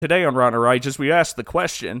Today on Rotten or Righteous, we asked the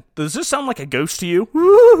question, does this sound like a ghost to you?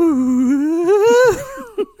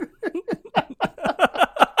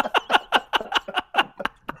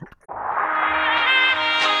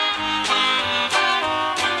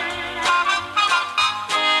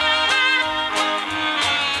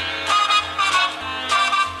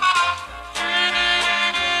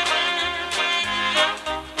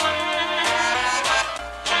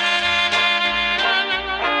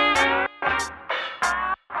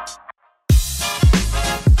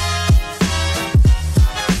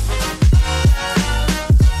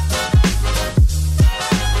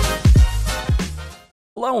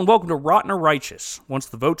 Hello and welcome to Rotten or Righteous. Once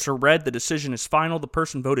the votes are read, the decision is final. The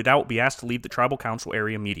person voted out will be asked to leave the tribal council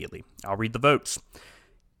area immediately. I'll read the votes.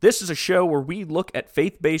 This is a show where we look at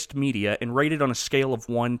faith-based media and rate it on a scale of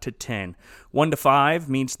 1 to 10. 1 to 5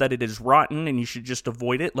 means that it is rotten and you should just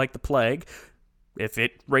avoid it like the plague. If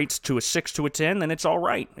it rates to a 6 to a 10, then it's all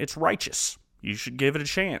right. It's righteous. You should give it a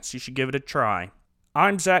chance. You should give it a try.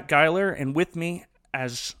 I'm Zach Geiler, and with me,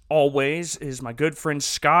 as always, is my good friends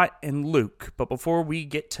Scott and Luke. But before we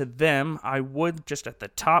get to them, I would just at the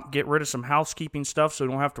top get rid of some housekeeping stuff so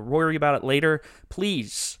we don't have to worry about it later.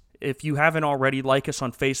 Please, if you haven't already, like us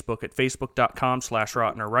on Facebook at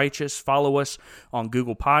facebook.com/rottenorrighteous. Follow us on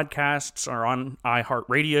Google Podcasts or on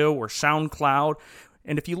iHeartRadio or SoundCloud.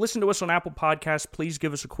 And if you listen to us on Apple Podcasts, please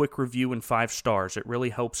give us a quick review and 5 stars. It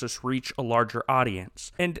really helps us reach a larger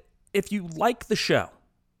audience. And if you like the show,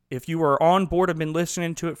 if you are on board and been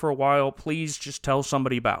listening to it for a while, please just tell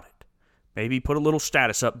somebody about it. Maybe put a little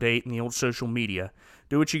status update in the old social media.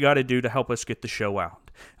 Do what you got to do to help us get the show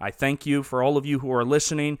out. I thank you for all of you who are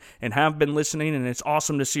listening and have been listening, and it's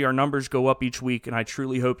awesome to see our numbers go up each week, and I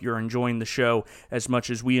truly hope you're enjoying the show as much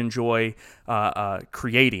as we enjoy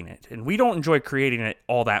creating it. And we don't enjoy creating it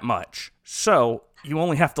all that much, so you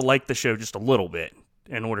only have to like the show just a little bit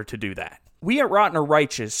in order to do that. We at Rotten or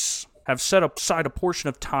Righteous have set aside a portion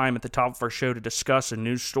of time at the top of our show to discuss a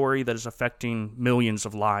news story that is affecting millions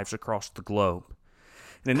of lives across the globe.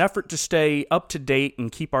 In an effort to stay up to date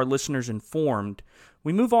and keep our listeners informed,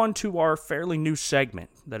 we move on to our fairly new segment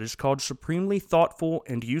that is called Supremely Thoughtful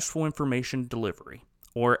and Useful Information Delivery,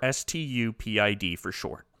 or STUPID for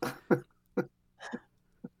short.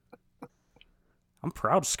 I'm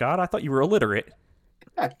proud, Scott. I thought you were illiterate.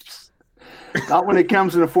 Not when it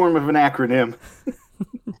comes in the form of an acronym.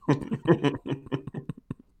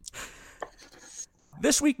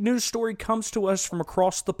 This week's news story comes to us from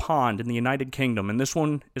across the pond in the United Kingdom, and this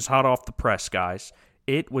one is hot off the press, guys.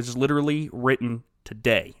 It was literally written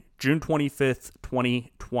today, June 25th,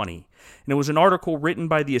 2020, and it was an article written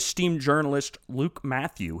by the esteemed journalist Luke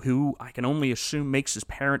Matthew, who I can only assume makes his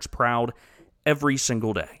parents proud every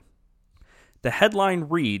single day. The headline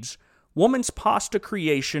reads, "Woman's pasta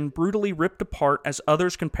creation brutally ripped apart as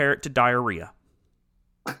others compare it to diarrhea."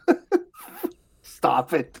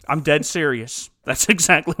 Stop it. I'm dead serious. That's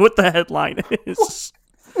exactly what the headline is.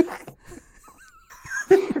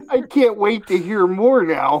 I can't wait to hear more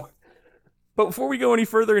now. But before we go any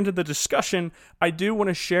further into the discussion, I do want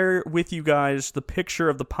to share with you guys the picture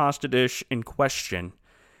of the pasta dish in question.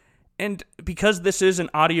 And because this is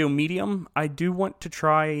an audio medium, I do want to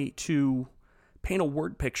try to paint a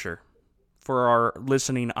word picture for our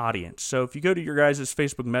listening audience. So if you go to your guys'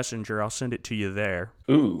 Facebook Messenger, I'll send it to you there.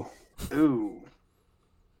 Ooh.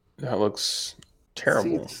 That looks terrible.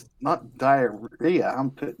 See, it's not diarrhea I'm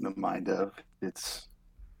putting in mind of. It's,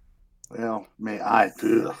 well,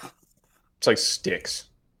 It's like sticks.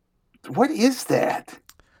 What is that?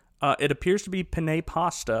 It appears to be penne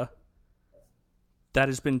pasta that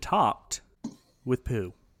has been topped with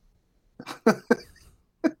poo.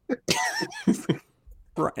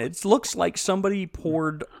 It looks like somebody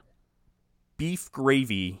poured beef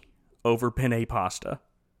gravy over penne pasta.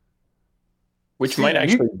 Which might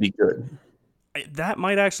actually be good. That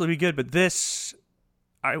might actually be good, but this...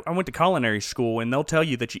 I went to culinary school, and they'll tell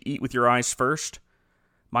you that you eat with your eyes first.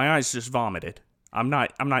 My eyes just vomited. I'm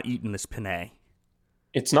not eating this penne.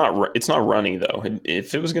 It's not runny, though.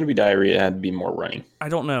 If it was going to be diarrhea, it had to be more runny. I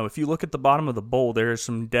don't know. If you look at the bottom of the bowl, there is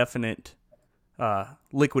some definite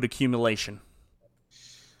liquid accumulation.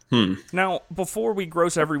 Now, before we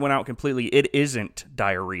gross everyone out completely, it isn't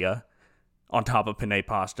diarrhea on top of penne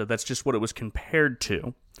pasta. That's just what it was compared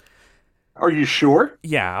to. Are you sure?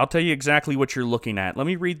 Yeah, I'll tell you exactly what you're looking at. Let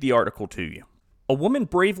me read the article to you. A woman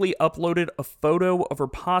bravely uploaded a photo of her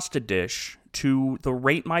pasta dish to the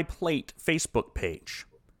Rate My Plate Facebook page,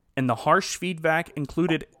 and the harsh feedback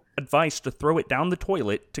included advice to throw it down the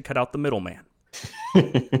toilet to cut out the middleman.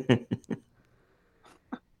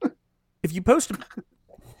 If you post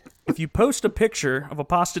a picture of a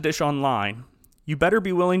pasta dish online, You better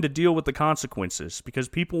be willing to deal with the consequences, because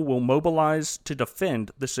people will mobilize to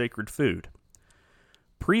defend the sacred food.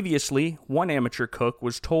 Previously, one amateur cook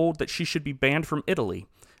was told that she should be banned from Italy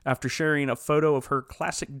after sharing a photo of her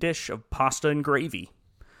classic dish of pasta and gravy,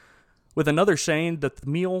 with another saying that the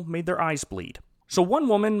meal made their eyes bleed. So one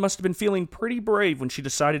woman must have been feeling pretty brave when she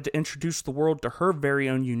decided to introduce the world to her very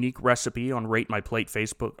own unique recipe on Rate My Plate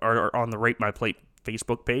Facebook, or on the Rate My Plate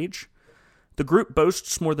Facebook page. The group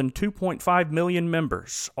boasts more than 2.5 million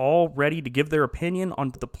members, all ready to give their opinion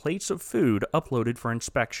on the plates of food uploaded for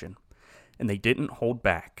inspection. And they didn't hold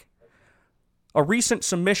back. A recent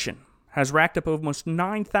submission has racked up almost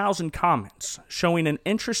 9,000 comments, showing an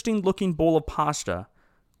interesting-looking bowl of pasta,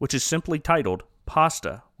 which is simply titled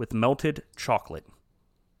Pasta with Melted Chocolate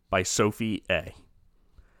by Sophie A.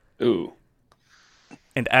 Ooh.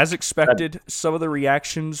 And as expected, some of the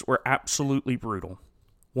reactions were absolutely brutal.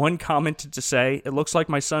 One commented to say, "It looks like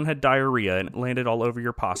my son had diarrhea and it landed all over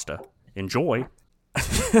your pasta. Enjoy."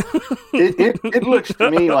 It looks to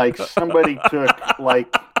me like somebody took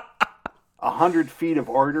like 100 feet of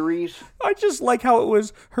arteries. I just like how it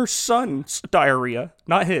was her son's diarrhea,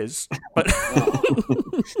 not his. But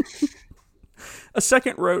a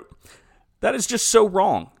second wrote, "That is just so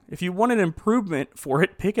wrong. If you want an improvement for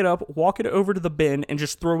it, pick it up, walk it over to the bin, and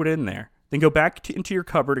just throw it in there. Then go back into your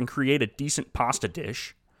cupboard and create a decent pasta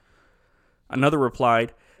dish." Another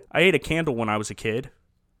replied, "I ate a candle when I was a kid,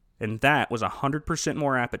 and that was 100%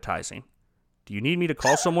 more appetizing. Do you need me to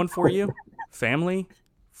call someone for you? Family?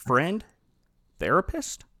 Friend?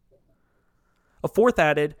 Therapist?" A fourth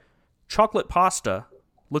added, "Chocolate pasta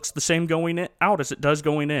looks the same going out as it does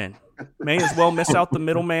going in. May as well miss out the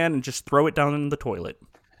middleman and just throw it down in the toilet."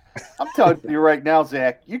 I'm telling you right now,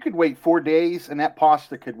 Zach, you could wait 4 days and that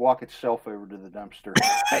pasta could walk itself over to the dumpster.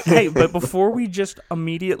 Hey, but before we just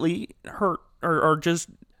immediately hurt or just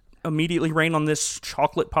immediately rain on this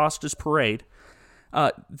chocolate pasta's parade,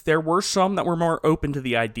 there were some that were more open to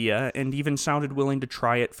the idea and even sounded willing to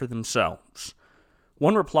try it for themselves.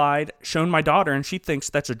 One replied, "Shown my daughter and she thinks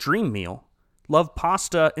that's a dream meal. Love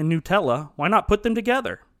pasta and Nutella. Why not put them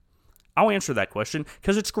together?" I'll answer that question,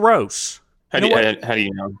 because it's gross. How do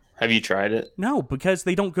you know? Have you tried it? No, because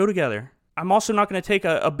they don't go together. I'm also not going to take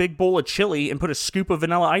a big bowl of chili and put a scoop of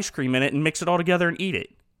vanilla ice cream in it and mix it all together and eat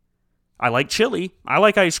it. I like chili. I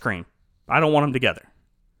like ice cream. I don't want them together.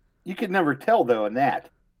 You could never tell, though, in that.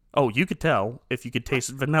 Oh, you could tell if you could taste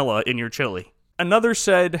vanilla in your chili. Another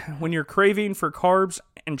said, "When you're craving for carbs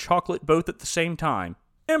and chocolate both at the same time,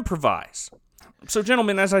 improvise." So,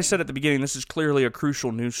 gentlemen, as I said at the beginning, this is clearly a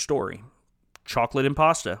crucial news story. Chocolate and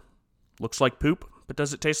pasta. Looks like poop, but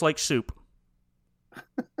does it taste like soup?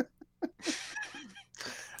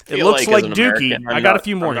 It looks like Dookie. I got a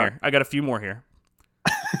few more here.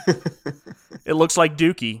 It looks like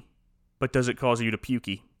Dookie, but does it cause you to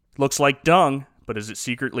pukey? Looks like dung, but is it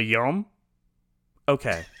secretly yum?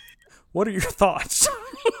 Okay. What are your thoughts?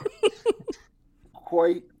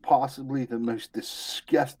 Quite possibly the most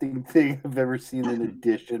disgusting thing I've ever seen in a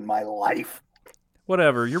dish in my life.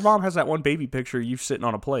 Whatever. Your mom has that one baby picture of you sitting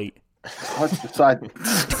on a plate. That's beside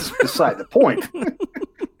the point.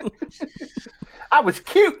 I was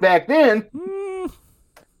cute back then.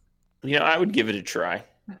 I would give it a try.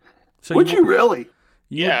 So would you really?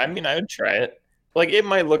 Yeah, I mean, I would try it. Like, it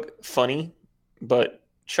might look funny, but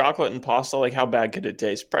chocolate and pasta, like, how bad could it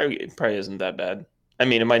taste? It probably isn't that bad. I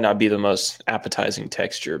mean, it might not be the most appetizing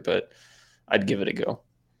texture, but I'd give it a go.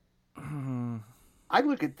 I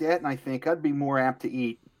look at that and I think I'd be more apt to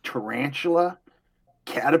eat tarantula,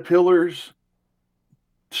 caterpillars,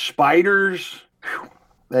 spiders. Whew,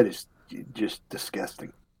 that is just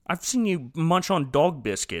disgusting. I've seen you munch on dog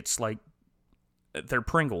biscuits like they're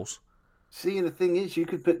Pringles. See, and the thing is, you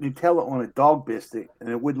could put Nutella on a dog biscuit and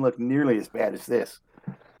it wouldn't look nearly as bad as this.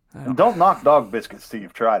 And don't knock dog biscuits till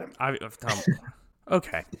you've tried them.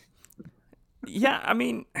 Okay. Yeah, I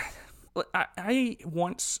mean, I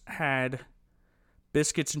once had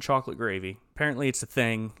biscuits and chocolate gravy. Apparently it's a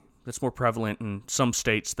thing that's more prevalent in some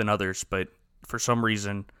states than others, but for some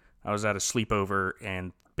reason I was at a sleepover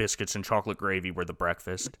and biscuits and chocolate gravy were the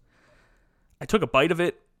breakfast. I took a bite of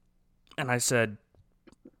it and I said,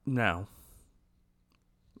 no.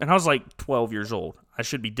 And I was like 12 years old. I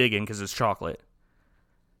should be digging because it's chocolate.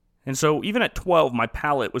 And so even at 12, my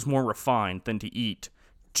palate was more refined than to eat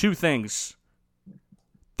two things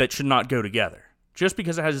that should not go together. Just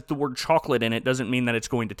because it has the word chocolate in it doesn't mean that it's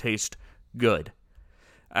going to taste good.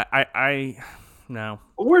 No.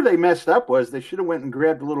 Well, where they messed up was they should have went and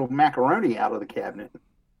grabbed a little macaroni out of the cabinet.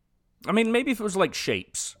 I mean, maybe if it was like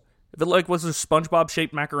shapes. If it was a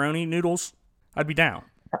SpongeBob-shaped macaroni noodles, I'd be down.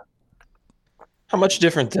 How much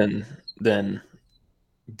different than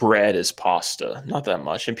bread as pasta. Not that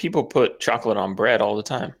much. And people put chocolate on bread all the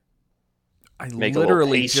time. I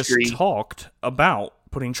literally just talked about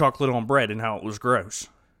putting chocolate on bread and how it was gross.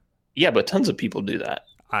 Yeah, but tons of people do that.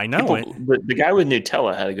 I know it. But the guy with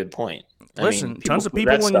Nutella had a good point. Listen, tons of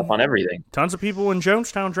people stuff on everything. Tons of people in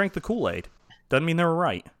Jonestown drank the Kool-Aid. Doesn't mean they were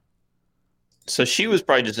right. So she was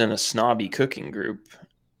probably just in a snobby cooking group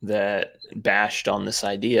that bashed on this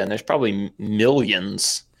idea, and there's probably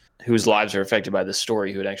millions whose lives are affected by this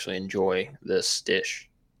story who would actually enjoy this dish.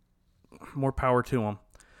 More power to them.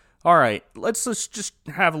 All right, let's just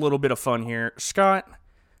have a little bit of fun here. Scott,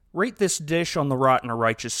 rate this dish on the rotten or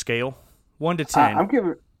righteous scale, 1 to 10.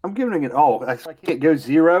 I'm giving it all. I can't go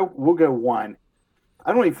 0. We'll go 1.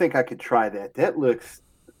 I don't even think I could try that. That looks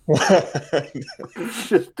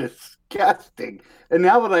just disgusting. And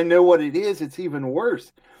now that I know what it is, it's even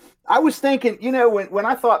worse. I was thinking, when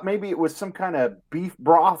I thought maybe it was some kind of beef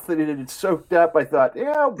broth that it had soaked up, I thought,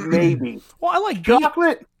 maybe. Well, I like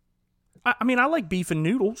chocolate. I mean, I like beef and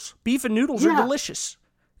noodles. Beef and noodles are delicious.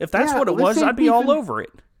 If that's what it was, I'd be all over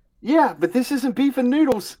it. Yeah, but this isn't beef and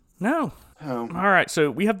noodles. No. All right, so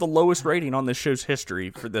we have the lowest rating on this show's history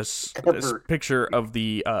for this picture of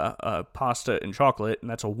the pasta and chocolate, and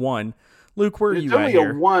that's a 1. Luke, where are you at here? It's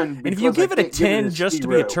only a 1. And if you give it a 10 just to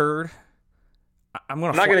be a turd, I'm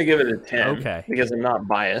not going to give it a 10. Okay. Because I'm not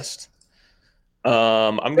biased.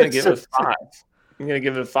 I'm going to give it a 5. I'm going to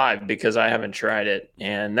give it a 5 because I haven't tried it.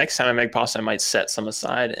 And next time I make pasta, I might set some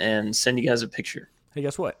aside and send you guys a picture. Hey,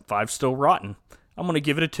 guess what? 5's still rotten. I'm going to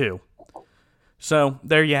give it a 2. So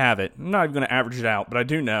there you have it. I'm not even going to average it out, but I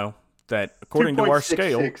do know that according to our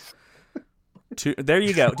scale, there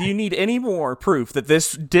you go. Do you need any more proof that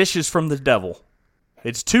this dish is from the devil?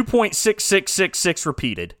 It's 2.6666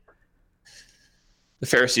 repeated. The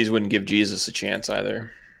Pharisees wouldn't give Jesus a chance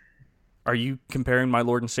either. Are you comparing my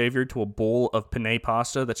Lord and Savior to a bowl of penne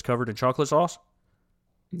pasta that's covered in chocolate sauce?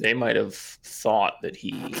 They might have thought that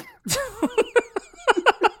he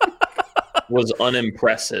was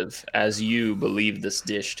unimpressive, as you believe this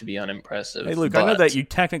dish to be unimpressive. Hey, Luke, I know that you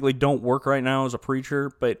technically don't work right now as a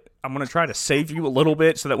preacher, but I'm going to try to save you a little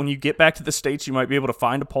bit so that when you get back to the States, you might be able to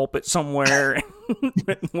find a pulpit somewhere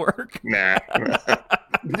and work. Nah.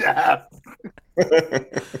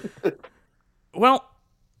 Well,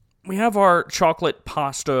 we have our chocolate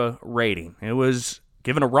pasta rating. It was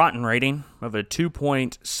given a rotten rating of a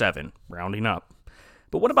 2.7, rounding up.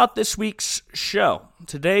 But what about this week's show?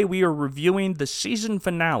 Today we are reviewing the season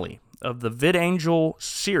finale of the VidAngel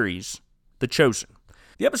series, The Chosen.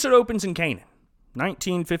 The episode opens in Canaan,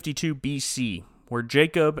 1952 BC, where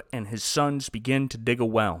Jacob and his sons begin to dig a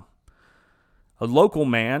well. A local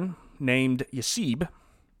man named Yasib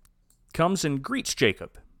comes and greets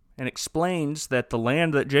Jacob and explains that the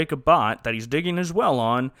land that Jacob bought, that he's digging his well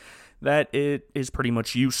on, that it is pretty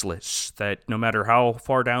much useless, that no matter how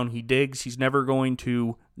far down he digs, he's never going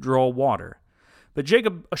to draw water. But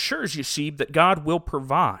Jacob assures Yasib that God will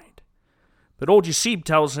provide. But old Yasib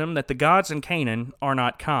tells him that the gods in Canaan are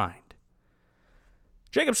not kind.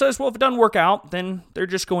 Jacob says, well, if it doesn't work out, then they're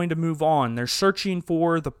just going to move on. They're searching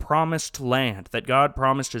for the promised land that God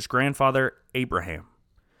promised his grandfather Abraham.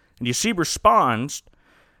 And Yasib responds,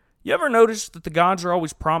 you ever notice that the gods are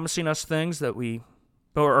always promising us things but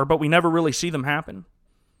we never really see them happen?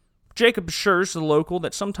 Jacob assures the local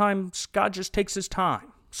that sometimes God just takes his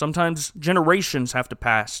time. Sometimes generations have to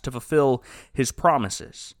pass to fulfill his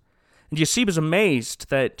promises. And Yasib is amazed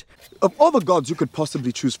that of all the gods you could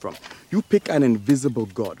possibly choose from, you pick an invisible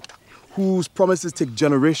God whose promises take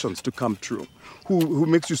generations to come true, who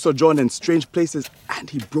makes you sojourn in strange places, and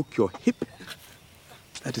he broke your hip.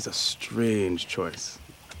 That is a strange choice.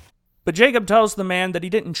 But Jacob tells the man that he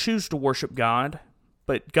didn't choose to worship God,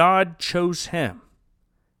 but God chose him.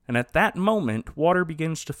 And at that moment, water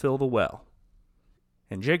begins to fill the well.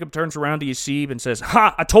 And Jacob turns around to Yasib and says,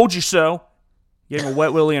 ha, I told you so. Gave him a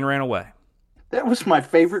wet willy and ran away. That was my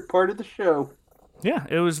favorite part of the show. Yeah,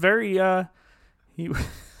 it was very, You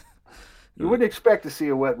wouldn't expect to see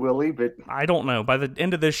a wet willy, but I don't know. By the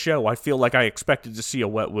end of this show, I feel like I expected to see a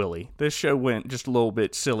wet willy. This show went just a little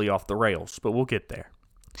bit silly off the rails, but we'll get there.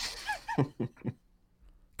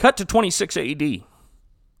 Cut to 26 AD.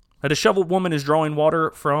 A disheveled woman is drawing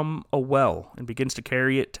water from a well and begins to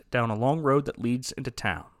carry it down a long road that leads into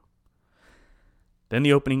town. Then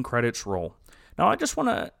the opening credits roll. Now, I just want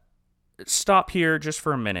to stop here just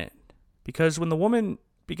for a minute, because when the woman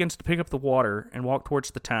begins to pick up the water and walk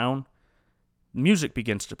towards the town, music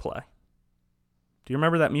begins to play. Do you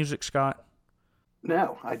remember that music, Scott?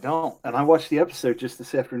 No, I don't. And I watched the episode just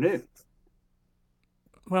this afternoon.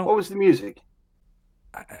 Well, what was the music?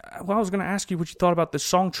 I was going to ask you what you thought about this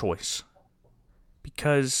song choice.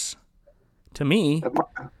 Because to me,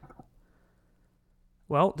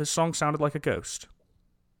 well, this song sounded like a ghost.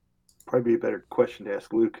 Probably be a better question to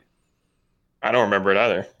ask Luke. I don't remember it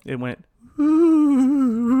either. It went.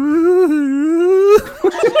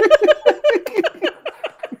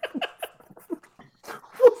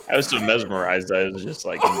 I was so mesmerized. I was just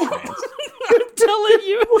like in trance. I'm telling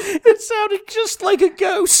you, it sounded just like a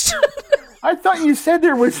ghost. I thought you said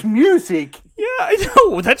there was music. Yeah, I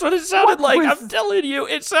know. That's what it sounded What like. was- I'm telling you,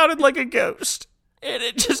 it sounded like a ghost. And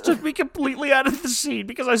it just took me completely out of the scene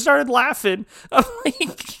because I started laughing. I'm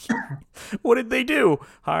like, what did they do?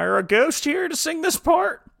 Hire a ghost here to sing this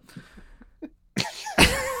part?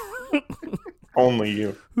 Only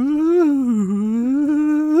you. I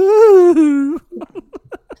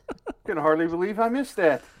can hardly believe I missed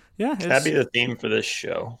that. Yeah, That'd be the theme for this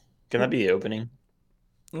show. Can that be the opening?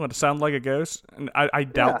 what, to sound like a ghost? And I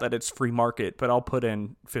doubt Yeah. that it's free market, but I'll put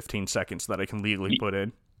in 15 seconds that I can legally put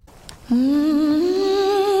in.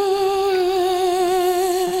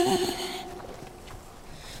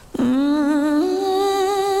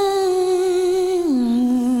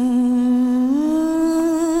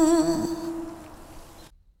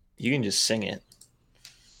 You can just sing it.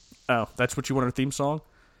 Oh, that's what you want our theme song?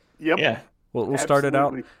 Yep. Yeah. Well, we'll start it out.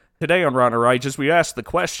 Absolutely. Today on Rotten or Righteous, we asked the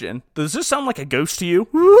question, does this sound like a ghost to you?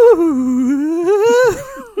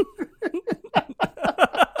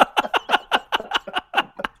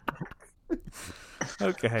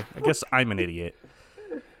 Okay, I guess I'm an idiot.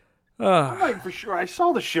 I'm not for sure I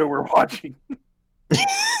saw the show we're watching. I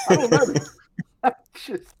don't know.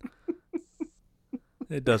 Just,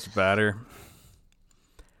 It doesn't matter.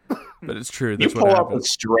 But it's true. You That's pull what out the happens.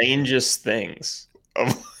 strangest things.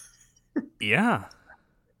 Yeah.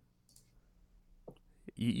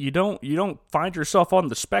 You don't find yourself on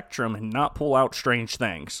the spectrum and not pull out strange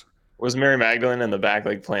things. Was Mary Magdalene in the back,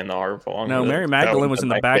 like playing the harp along? No, with it? Mary That Magdalene was in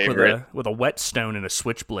the my back favorite. with a whetstone and a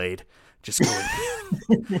switchblade, just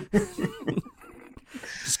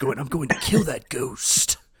going, I'm going to kill that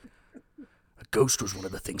ghost. A ghost was one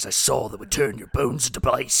of the things I saw that would turn your bones into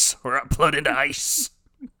ice, or blood into ice.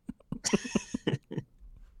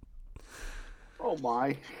 oh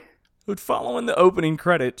my. But following the opening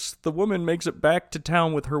credits, the woman makes it back to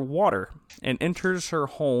town with her water and enters her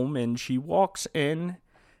home, and she walks in,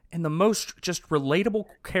 and the most just relatable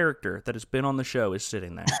character that has been on the show is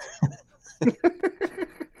sitting there.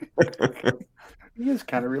 He is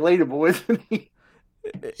kind of relatable, isn't he?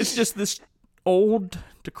 It's just this old,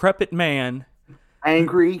 decrepit man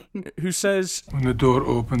Angry. who says, When the door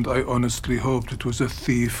opened, I honestly hoped it was a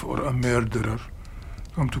thief or a murderer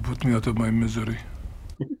come to put me out of my misery.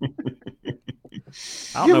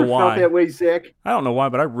 I don't You know ever felt why. that way, Zach? I don't know why,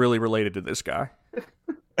 but I really related to this guy.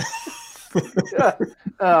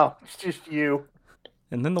 Oh, it's just you.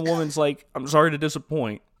 And then the woman's like, I'm sorry to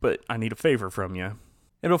disappoint, but I need a favor from you.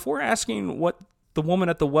 And before asking what the woman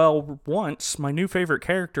at the well wants, my new favorite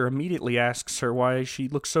character immediately asks her why she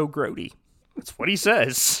looks so grody. That's what he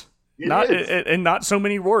says. It is. And not so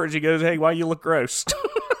many words. He goes, hey, why you look gross?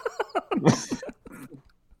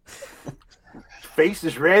 Face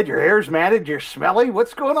is red, your hair's matted, you're smelly.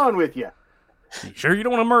 What's going on with you? You sure you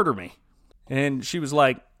don't want to murder me? And she was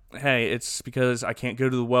like, hey, it's because I can't go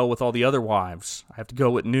to the well with all the other wives. I have to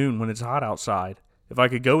go at noon when it's hot outside. If I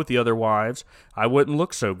could go with the other wives, I wouldn't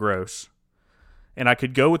look so gross. And I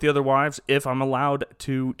could go with the other wives if I'm allowed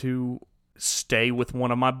to stay with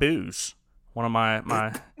one of my boos. One of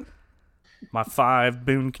my 5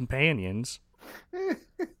 boon companions.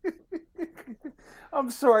 I'm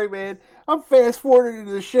sorry, man. I'm fast forwarding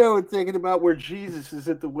to the show and thinking about where Jesus is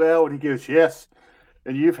at the well, and he goes, yes,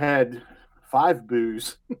 and you've had 5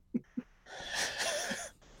 boos.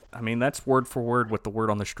 I mean, that's word for word what the word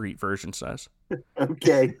on the street version says.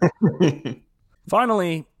 Okay.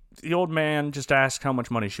 Finally, the old man just asks how much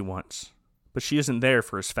money she wants, but she isn't there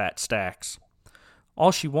for his fat stacks.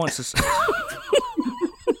 All she wants is...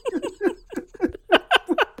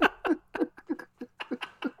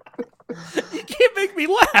 You can't make me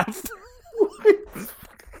laugh!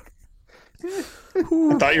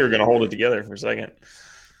 I thought you were going to hold it together for a second.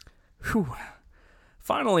 Whew.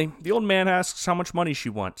 Finally, the old man asks how much money she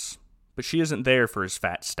wants, but she isn't there for his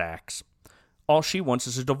fat stacks. All she wants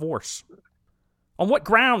is a divorce. On what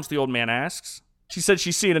grounds, the old man asks. She said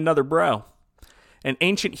she's seeing another bro. An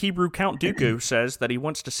ancient Hebrew Count Dooku says that he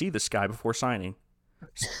wants to see this guy before signing.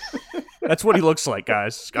 That's what he looks like,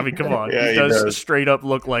 guys. I mean, come on. Yeah, he he does does. straight up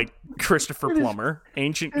look like Christopher Plummer.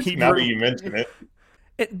 Ancient Now Hebrew. that you mention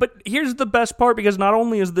it. But here's the best part, because not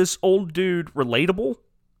only is this old dude relatable,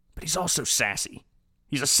 but he's also sassy.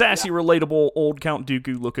 He's a sassy, relatable, old Count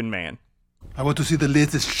Dooku looking man. I want to see the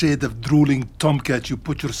latest shade of drooling tomcat you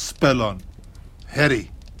put your spell on.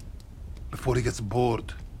 Hurry, before he gets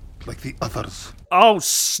bored, like the others. Oh,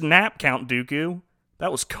 snap, Count Dooku.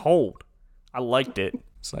 That was cold. I liked it.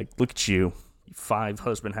 It's like, look at you, you 5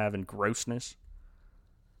 husband-having grossness.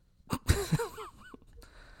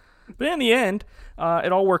 But in the end,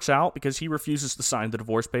 it all works out because he refuses to sign the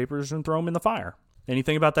divorce papers and throw them in the fire.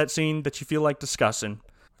 Anything about that scene that you feel like discussing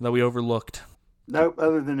that we overlooked? No,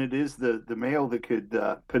 other than it is the male that could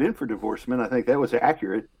put in for divorcement. I think that was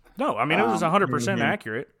accurate. No, I mean, it was 100%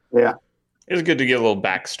 accurate. Yeah. It was good to get a little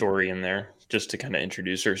backstory in there just to kind of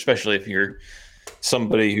introduce her, especially if you're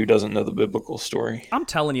somebody who doesn't know the biblical story. I'm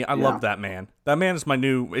telling you, I love that man. That man is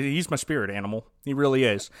he's my spirit animal. He really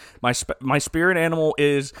is. My spirit animal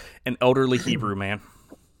is an elderly Hebrew man.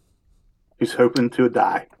 He's hoping to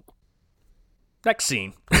die. Next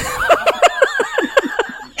scene.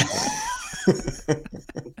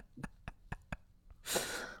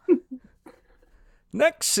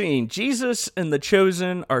 Next scene, Jesus and the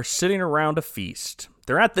Chosen are sitting around a feast.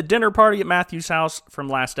 They're at the dinner party at Matthew's house from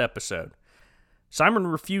last episode. Simon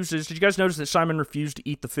refuses. Did you guys notice that Simon refused to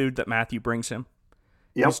eat the food that Matthew brings him?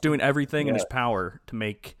 Yep. He's doing everything in his power to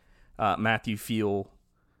make Matthew feel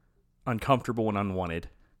uncomfortable and unwanted.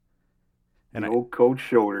 And old cold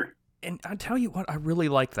shoulder. And I tell you what, I really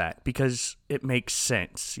like that because it makes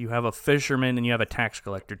sense. You have a fisherman and you have a tax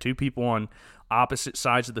collector, 2 people on opposite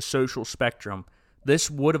sides of the social spectrum.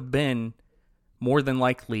 This would have been more than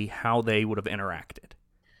likely how they would have interacted.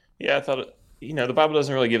 Yeah, I thought, the Bible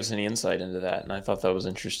doesn't really give us any insight into that, and I thought that was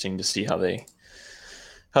interesting to see how they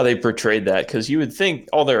portrayed that, because you would think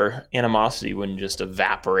all their animosity wouldn't just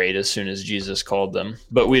evaporate as soon as Jesus called them,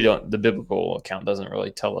 but the biblical account doesn't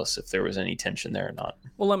really tell us if there was any tension there or not.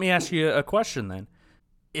 Well, let me ask you a question then.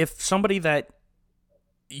 If somebody that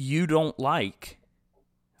you don't like,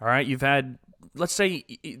 all right, you've had, let's say,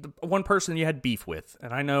 one person you had beef with,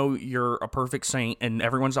 and I know you're a perfect saint, and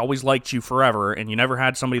everyone's always liked you forever, and you never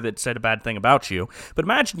had somebody that said a bad thing about you, but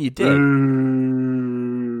imagine you did.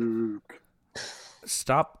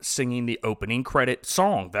 Stop singing the opening credit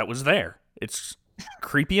song that was there. It's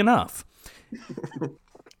creepy enough.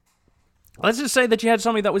 Let's just say that you had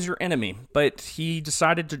somebody that was your enemy, but he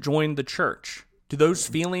decided to join the church. Do those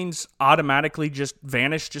feelings automatically just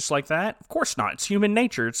vanish just like that? Of course not. It's human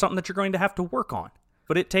nature. It's something that you're going to have to work on.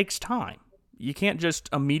 But it takes time. You can't just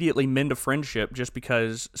immediately mend a friendship just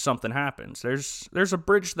because something happens. There's a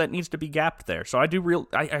bridge that needs to be gapped there. So I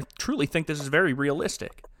truly think this is very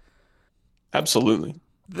realistic. Absolutely.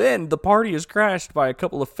 Then the party is crashed by a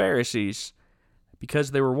couple of Pharisees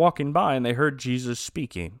because they were walking by and they heard Jesus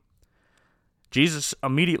speaking. Jesus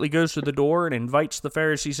immediately goes to the door and invites the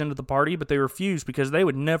Pharisees into the party, but they refuse because they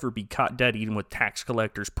would never be caught dead eating with tax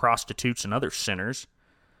collectors, prostitutes, and other sinners.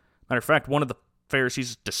 Matter of fact, one of the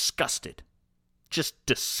Pharisees is disgusted, just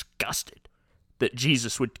disgusted, that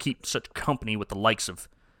Jesus would keep such company with the likes of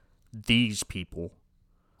these people.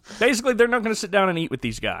 Basically, they're not going to sit down and eat with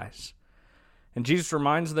these guys. And Jesus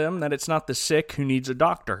reminds them that it's not the sick who needs a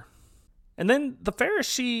doctor. And then the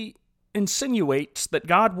Pharisee insinuates that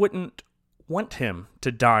God wouldn't want him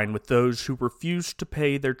to dine with those who refused to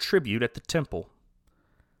pay their tribute at the temple.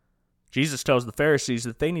 Jesus tells the Pharisees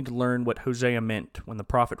that they need to learn what Hosea meant when the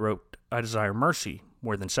prophet wrote, "I desire mercy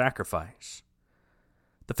more than sacrifice."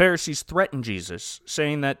 The Pharisees threaten Jesus,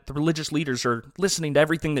 saying that the religious leaders are listening to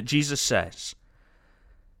everything that Jesus says.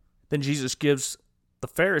 Then Jesus gives the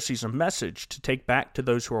Pharisees a message to take back to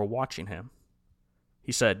those who are watching him.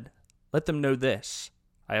 He said, "Let them know this,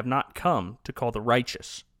 I have not come to call the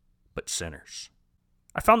righteous, but sinners."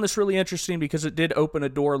 I found this really interesting because it did open a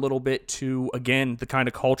door a little bit to, again, the kind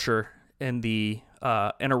of culture and the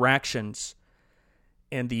interactions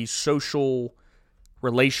and the social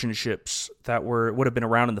relationships that would have been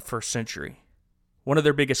around in the first century. One of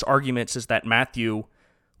their biggest arguments is that Matthew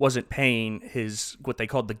wasn't paying what they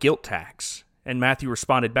called the guilt tax. And Matthew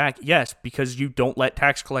responded back, "Yes, because you don't let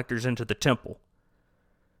tax collectors into the temple."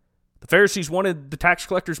 The Pharisees wanted the tax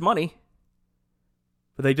collector's money,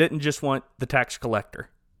 but they didn't just want the tax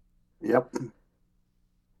collector. Yep.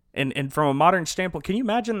 And from a modern standpoint, can you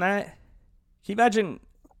imagine that? Can you imagine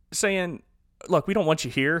saying, "Look, we don't want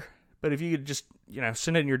you here, but if you could just,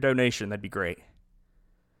 send in your donation, that'd be great."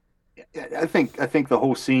 I think the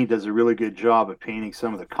whole scene does a really good job of painting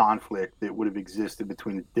some of the conflict that would have existed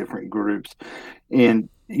between the different groups. And,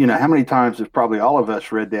 how many times have probably all of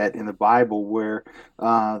us read that in the Bible where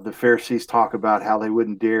the Pharisees talk about how they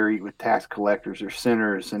wouldn't dare eat with tax collectors or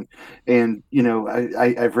sinners. And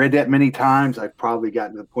I've read that many times. I've probably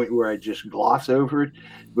gotten to the point where I just gloss over it.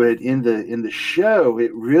 But in the show,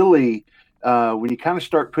 it really when you kind of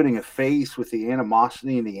start putting a face with the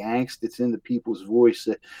animosity and the angst that's in the people's voice,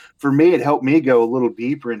 for me, it helped me go a little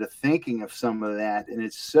deeper into thinking of some of that. And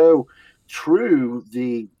it's so true.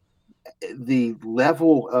 The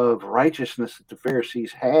level of righteousness that the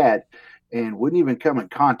Pharisees had and wouldn't even come in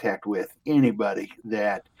contact with anybody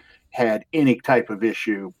that had any type of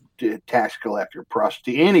issue, tax collector,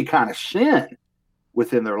 prostitute, any kind of sin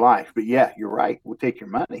within their life. But yeah, you're right. We'll take your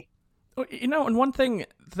money. You know, and one thing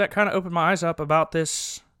that kind of opened my eyes up about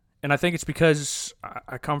this, and I think it's because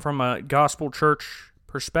I come from a gospel church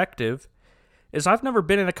perspective, is I've never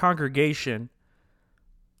been in a congregation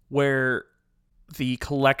where the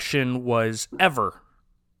collection was ever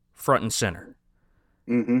front and center.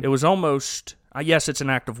 Mm-hmm. It was almost, yes, it's an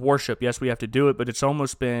act of worship. Yes, we have to do it, but it's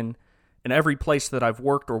almost been, in every place that I've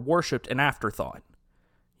worked or worshipped, an afterthought.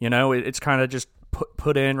 You know, it's kind of just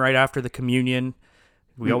put in right after the communion.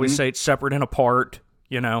 We mm-hmm. always say it's separate and apart,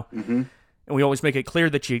 you know, mm-hmm. and we always make it clear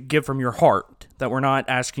that you give from your heart, that we're not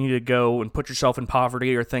asking you to go and put yourself in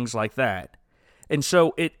poverty or things like that. And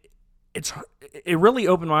so it really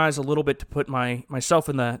opened my eyes a little bit to put myself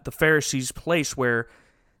in the Pharisees' place, where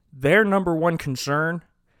their number one concern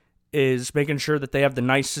is making sure that they have the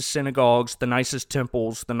nicest synagogues, the nicest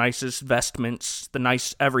temples, the nicest vestments, the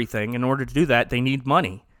nice everything. In order to do that, they need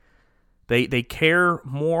money. They care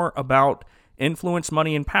more about influence,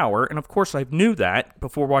 money, and power. And of course, I knew that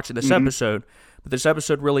before watching this mm-hmm. episode, but this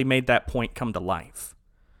episode really made that point come to life.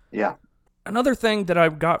 Yeah. Another thing that I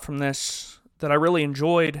got from this that I really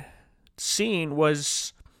enjoyed seeing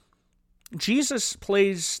was Jesus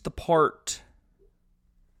plays the part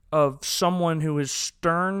of someone who is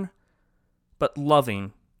stern but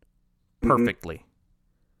loving perfectly. Mm-hmm.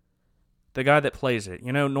 The guy that plays it.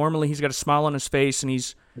 You know, normally he's got a smile on his face and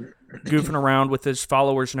he's goofing around with his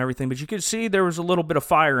followers and everything, but you could see there was a little bit of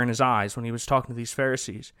fire in his eyes when he was talking to these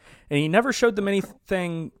Pharisees. And he never showed them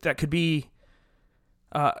anything that could be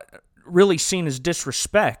really seen as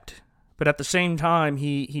disrespect, but at the same time,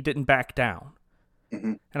 he didn't back down.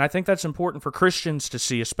 Mm-hmm. And I think that's important for Christians to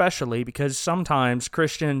see, especially because sometimes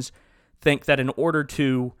Christians think that in order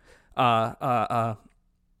to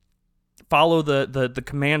follow the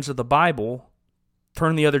commands of the Bible,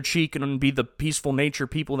 turn the other cheek and be the peaceful nature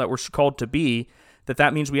people that we're called to be,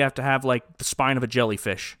 that means we have to have like the spine of a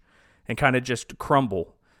jellyfish and kind of just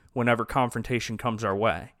crumble whenever confrontation comes our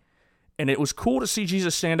way. And it was cool to see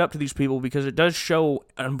Jesus stand up to these people, because it does show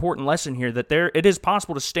an important lesson here that it is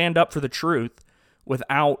possible to stand up for the truth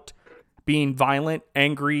without being violent,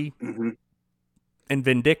 angry, mm-hmm. and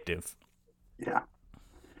vindictive. Yeah.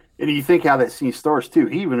 And you think how that scene starts too.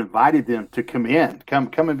 He even invited them to come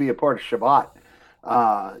and be a part of Shabbat.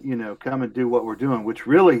 Come and do what we're doing, which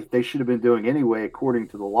really they should have been doing anyway, according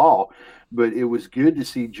to the law. But it was good to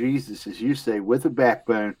see Jesus, as you say, with a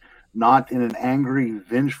backbone, not in an angry,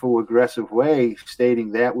 vengeful, aggressive way,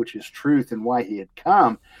 stating that which is truth and why he had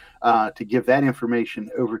come, to give that information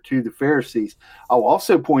over to the Pharisees. I'll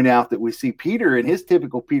also point out that we see Peter in his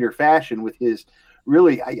typical Peter fashion with his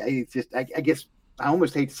really, I guess I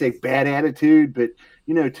almost hate to say bad attitude, but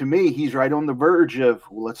to me, he's right on the verge of,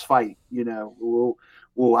 well, let's fight.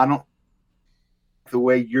 Well, I don't the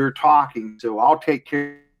way you're talking, so I'll take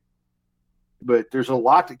care. But there's a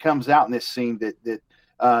lot that comes out in this scene that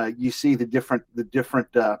you see the different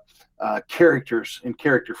characters and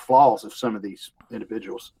character flaws of some of these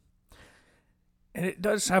individuals. And it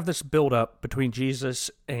does have this build-up between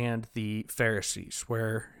Jesus and the Pharisees,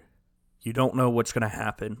 where you don't know what's going to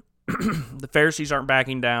happen. The Pharisees aren't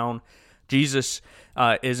backing down. Jesus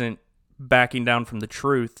isn't backing down from the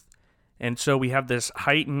truth. And so we have this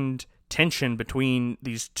heightened tension between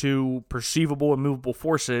these two perceivable and movable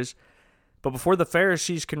forces. But before the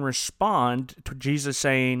Pharisees can respond to Jesus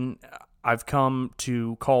saying, I've come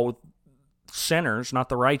to call sinners, not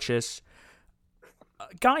the righteous,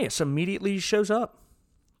 Gaius immediately shows up.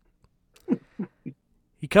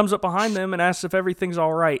 He comes up behind them and asks if everything's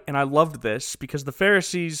all right. And I loved this because the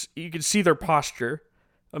Pharisees, you could see their posture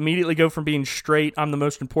immediately go from being straight, I'm the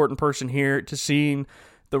most important person here, to seeing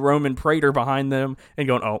the Roman praetor behind them and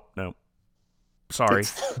going, oh, no, sorry,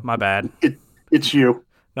 my bad. It's you.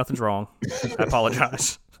 Nothing's wrong. I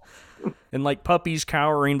apologize. And like puppies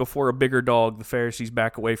cowering before a bigger dog, the Pharisees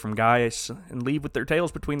back away from Gaius and leave with their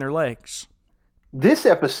tails between their legs. This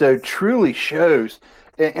episode truly shows,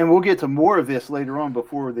 and we'll get to more of this later on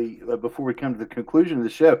before we come to the conclusion of the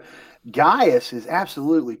show. Gaius is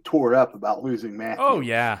absolutely tore up about losing Matthew. Oh,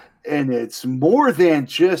 yeah. And it's more than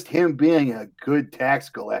just him being a good tax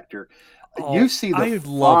collector. Oh, you see the I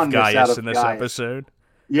love Gaius in this episode.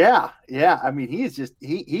 Yeah. I mean, he is just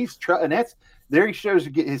he's and there he shows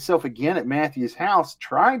himself again at Matthew's house,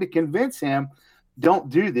 trying to convince him, don't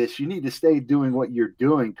do this. You need to stay doing what you're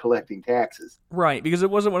doing, collecting taxes. Right, because it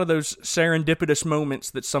wasn't one of those serendipitous moments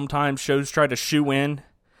that sometimes shows try to shoe in.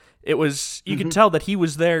 It was, you could tell that he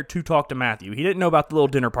was there to talk to Matthew. He didn't know about the little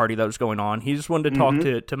dinner party that was going on. He just wanted to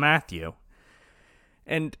talk to Matthew.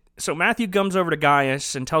 And so Matthew comes over to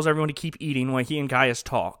Gaius and tells everyone to keep eating while he and Gaius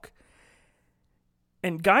talk.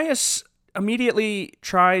 And Gaius immediately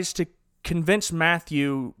tries to convince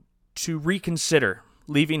Matthew to reconsider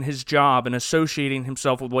leaving his job and associating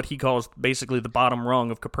himself with what he calls basically the bottom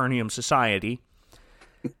rung of Capernaum society.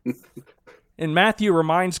 And Matthew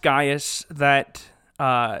reminds Gaius that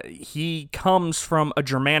he comes from a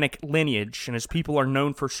Germanic lineage, and his people are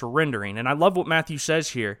known for surrendering. And I love what Matthew says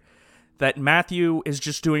here, that Matthew is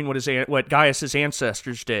just doing what Gaius'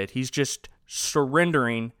 ancestors did. He's just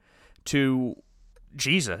surrendering to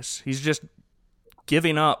Jesus. He's just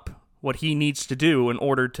giving up what he needs to do in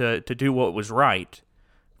order to do what was right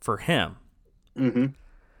for him.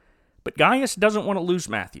 But Gaius doesn't want to lose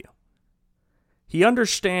Matthew. He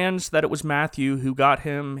understands that it was Matthew who got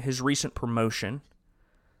him his recent promotion.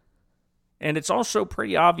 And it's also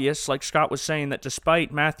pretty obvious, like Scott was saying, that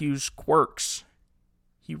despite Matthew's quirks,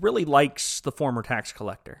 he really likes the former tax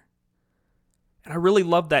collector. And I really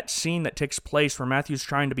love that scene that takes place where Matthew's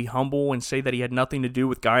trying to be humble and say that he had nothing to do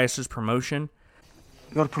with Gaius' promotion.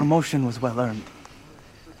 Your promotion was well earned.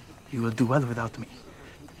 You will do well without me.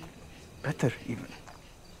 Better, even.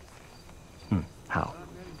 How?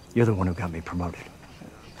 You're the one who got me promoted.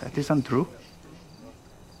 That is untrue.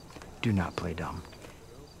 Do not play dumb.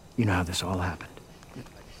 You know how this all happened.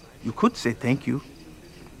 You could say thank you.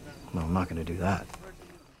 Well, I'm not going to do that.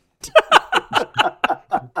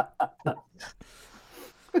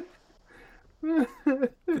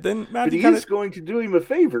 But then But Matthew he is going to do him a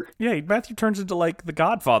favor. Yeah, Matthew turns into like the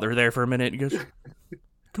Godfather there for a minute. He goes,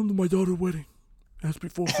 "Come to my daughter's wedding, as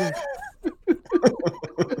before faith."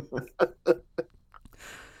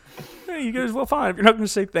 He goes, "Well, fine. If you're not going to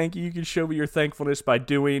say thank you, you can show me your thankfulness by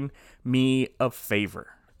doing me a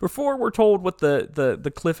favor." Before we're told what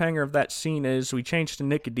the cliffhanger of that scene is, we change to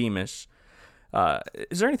Nicodemus.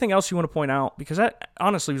 Is there anything else you want to point out? Because that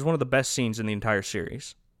honestly was one of the best scenes in the entire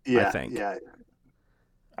series. Yeah, I think. yeah.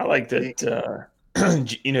 I like that,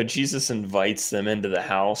 Jesus invites them into the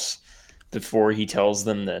house before he tells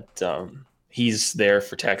them that he's there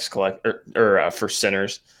for tax collector or for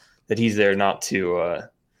sinners, that he's there not to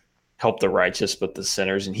help the righteous but the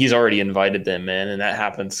sinners, and he's already invited them in, and that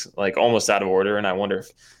happens like almost out of order. And I wonder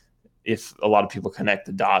if a lot of people connect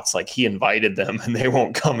the dots, like he invited them and they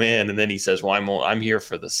won't come in, and then he says, "Well, I'm here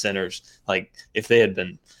for the sinners." Like if they had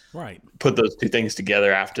been Right. put those two things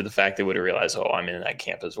together after the fact, they would have realized, "Oh, I'm in that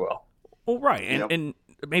camp as well." Well, right, and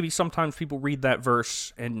maybe sometimes people read that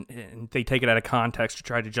verse and they take it out of context to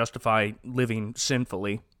try to justify living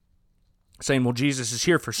sinfully, saying, "Well, Jesus is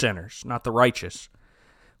here for sinners, not the righteous."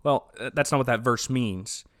 Well, that's not what that verse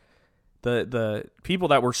means. The people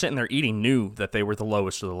that were sitting there eating knew that they were the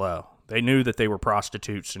lowest of the low. They knew that they were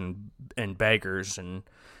prostitutes and beggars and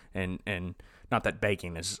not that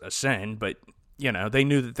begging is a sin, but they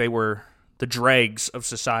knew that they were the dregs of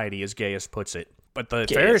society, as Gaius puts it. But the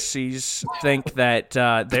Pharisees think that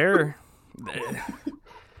the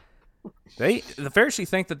Pharisees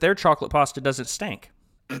think that their chocolate pasta doesn't stink.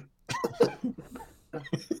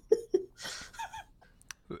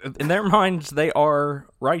 In their minds, they are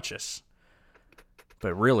righteous,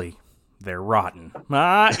 but really, they're rotten.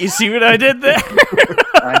 You see what I did there?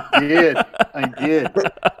 I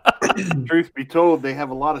did. Truth be told, they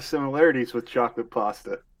have a lot of similarities with chocolate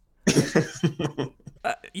pasta.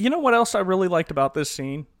 You know what else I really liked about this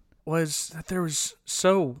scene was that there was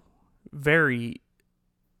so very,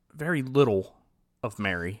 very little of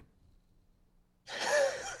Mary.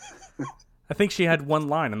 I think she had one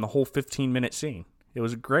line in the whole 15-minute scene. It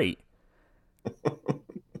was great.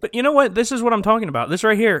 But you know what? This is what I'm talking about. This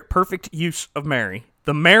right here, perfect use of Mary.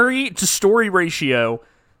 The Mary to story ratio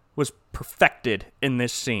was perfected in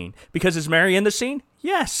this scene. Because is Mary in the scene?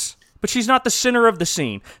 Yes. But she's not the center of the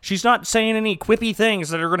scene. She's not saying any quippy things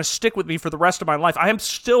that are going to stick with me for the rest of my life. I am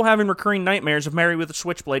still having recurring nightmares of Mary with a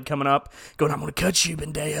switchblade coming up, going, "I'm going to cut you,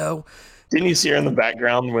 Bendejo." Didn't you see her in the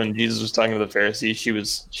background when Jesus was talking to the Pharisees?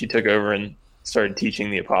 She took over and started teaching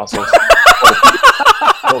the apostles.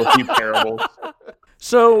 Told a few parables.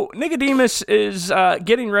 So Nicodemus is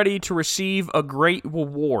getting ready to receive a great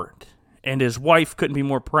reward, and his wife couldn't be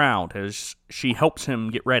more proud as she helps him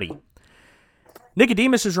get ready.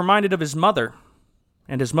 Nicodemus is reminded of his mother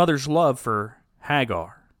and his mother's love for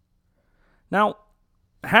Hagar. Now,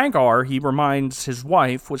 Hagar, he reminds his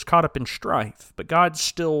wife, was caught up in strife, but God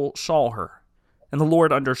still saw her. and the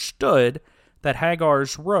Lord understood that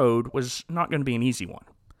Hagar's road was not going to be an easy one.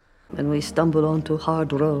 When we stumble onto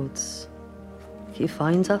hard roads, he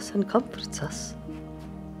finds us and comforts us.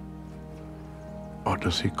 Or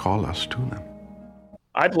does he call us to them?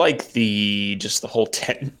 I'd like the whole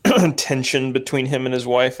tension between him and his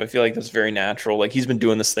wife. I feel like that's very natural. Like, he's been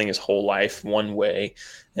doing this thing his whole life one way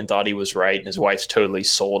and thought he was right, and his wife's totally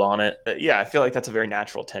sold on it. Yeah, I feel like that's a very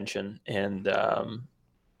natural tension, and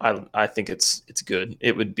I think it's good.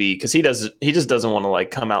 It would be because he just doesn't want to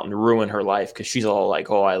like come out and ruin her life because she's all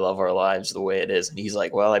like, "Oh, I love our lives the way it is," and he's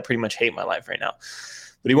like, "Well, I pretty much hate my life right now,"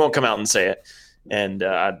 but he won't come out and say it. And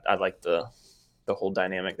I like the whole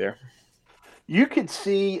dynamic there. You could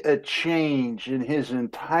see a change in his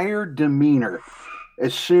entire demeanor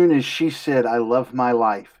as soon as she said, "I love my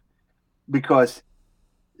life," because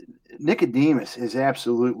Nicodemus is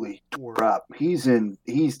absolutely tore up. He's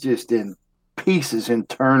just in pieces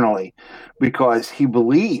internally because he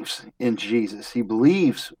believes in Jesus. He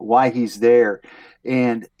believes why he's there,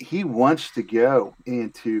 and he wants to go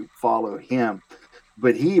and to follow him.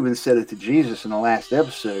 But he even said it to Jesus in the last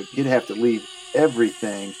episode. He'd have to leave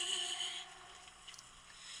everything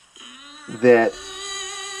that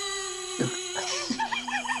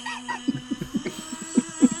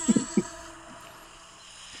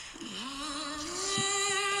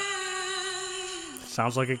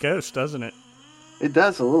Sounds like a ghost, doesn't it? It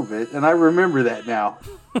does a little bit, and I remember that now.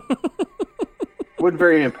 Wasn't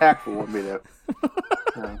very impactful with me, though.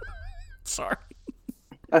 Sorry.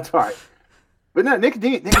 That's all right. But no,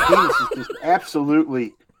 Nicodemus is just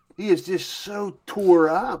absolutely, he is just so tore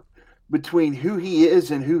up between who he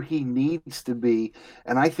is and who he needs to be.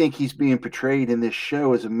 And I think he's being portrayed in this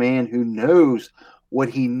show as a man who knows what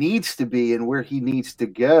he needs to be and where he needs to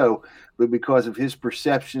go. But because of his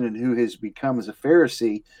perception and who has become as a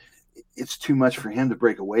Pharisee, it's too much for him to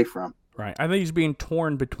break away from. Right. I think he's being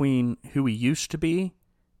torn between who he used to be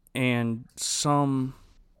and someone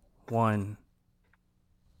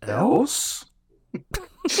else.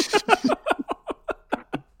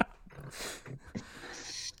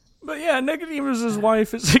 But yeah, Nicodemus'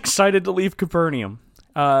 wife is excited to leave Capernaum.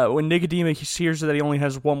 When Nicodemus hears that he only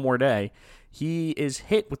has one more day, he is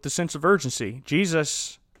hit with the sense of urgency.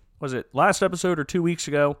 Jesus, was it last episode or 2 weeks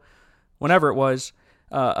ago, whenever it was,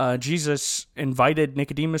 Jesus invited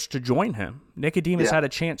Nicodemus to join him. Nicodemus had a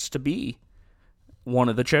chance to be one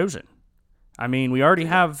of the chosen. I mean, we already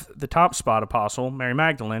have the top spot apostle, Mary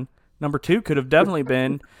Magdalene. Number 2 could have definitely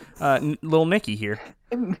been little Nicky here.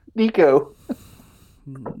 Nico.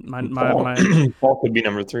 Paul could be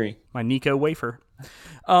number 3. My Nico wafer.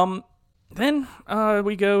 Then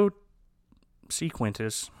we go see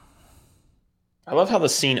Quintus. I love how the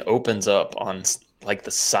scene opens up on like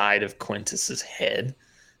the side of Quintus's head,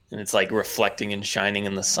 and it's like reflecting and shining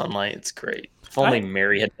in the sunlight. It's great. If only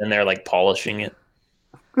Mary had been there, like polishing it.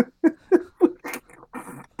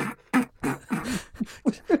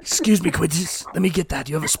 Excuse me, Quintus. Let me get that.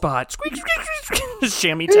 You have a spot. Squeak, squeak, squeak, squeak.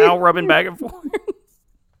 Chamois towel rubbing back and forth.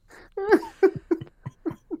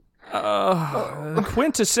 The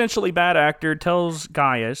quintessentially bad actor tells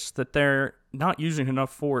Gaius that they're not using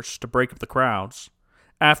enough force to break up the crowds.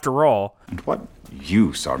 After all, and what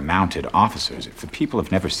use are mounted officers if the people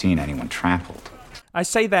have never seen anyone trampled? I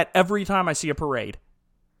say that every time I see a parade.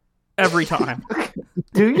 Every time.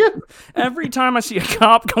 Do you? Every time I see a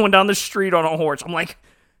cop going down the street on a horse, I'm like,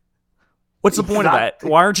 what's the point of that?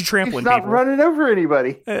 Why aren't you trampling people? He's not running over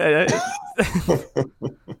anybody.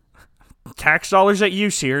 Tax dollars at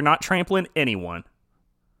use here, not trampling anyone.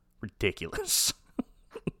 Ridiculous.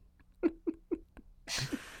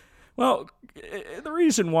 Well, the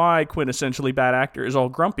reason why quintessentially bad actor is all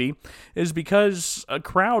grumpy is because a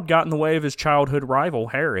crowd got in the way of his childhood rival,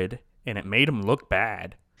 Herod, and it made him look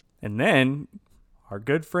bad. And then our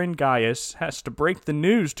good friend Gaius has to break the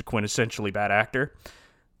news to quintessentially bad actor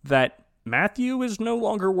that Matthew is no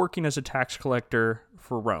longer working as a tax collector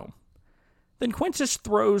for Rome. Then Quintus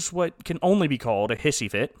throws what can only be called a hissy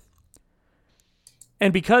fit.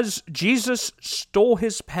 And because Jesus stole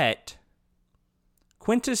his pet,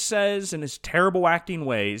 Quintus says in his terrible acting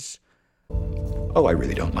ways, "Oh, I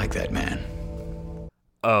really don't like that man."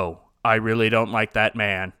 "Oh, I really don't like that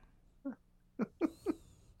man."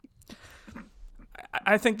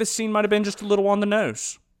 I think this scene might have been just a little on the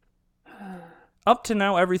nose. Up to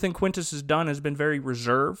now, everything Quintus has done has been very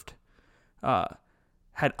reserved.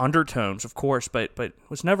 Had undertones, of course, but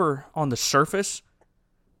was never on the surface.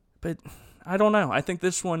 But I don't know. I think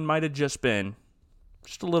this one might have just been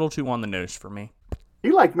just a little too on the nose for me.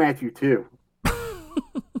 You like Matthew, too. I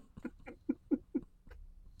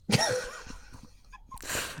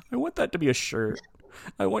want that to be a shirt.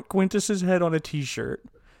 I want Quintus's head on a t-shirt.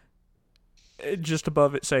 Just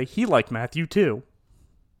above it say, he liked Matthew too.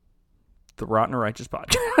 The Rotten or Righteous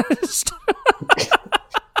Podcast.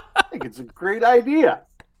 I think it's a great idea.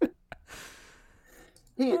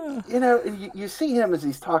 You see him as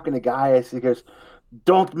he's talking to Gaius. He goes,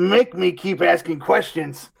 "Don't make me keep asking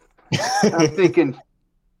questions." I'm thinking,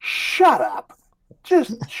 shut up.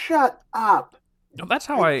 Just shut up. That's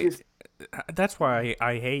why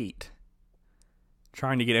I hate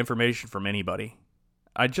trying to get information from anybody.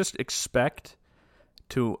 I just expect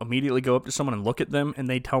to immediately go up to someone and look at them, and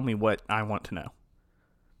they tell me what I want to know.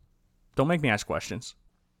 Don't make me ask questions.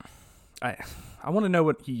 I want to know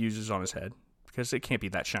what he uses on his head, because it can't be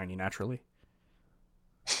that shiny naturally.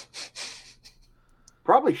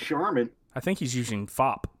 Probably Charmin. I think he's using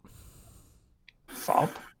FOP. FOP?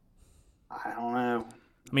 I don't know.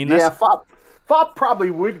 I mean, FOP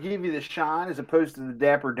probably would give you the shine as opposed to the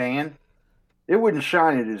Dapper Dan. It wouldn't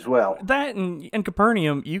shine it as well. That and in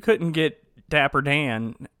Capernaum, you couldn't get Dapper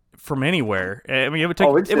Dan from anywhere. I mean, it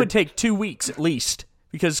would take 2 weeks at least,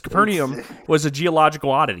 because Capernaum was a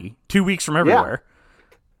geological oddity. 2 weeks from everywhere.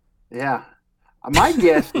 Yeah. My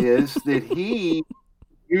guess is that he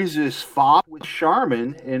uses FOP with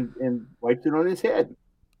Charmin and wipes it on his head.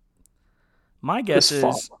 My guess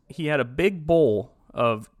is he had a big bowl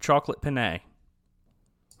of chocolate penne.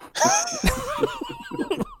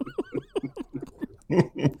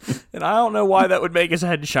 And I don't know why that would make his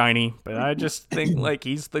head shiny, but I just think like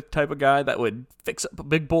he's the type of guy that would fix up a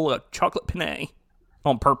big bowl of chocolate penne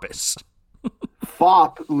on purpose.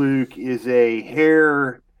 FOP, Luke, is a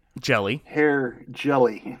hair jelly, hair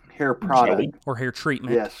product, or hair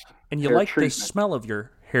treatment. Yes, and you like the smell of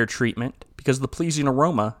your hair treatment because the pleasing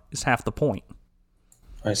aroma is half the point.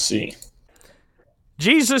 I see.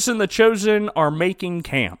 Jesus and the Chosen are making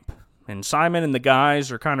camp, and Simon and the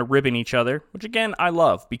guys are kind of ribbing each other, which again I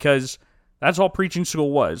love because that's all preaching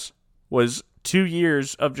school was 2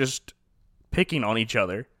 years of just picking on each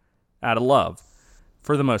other out of love,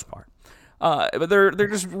 for the most part. But they're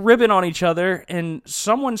just ribbing on each other, and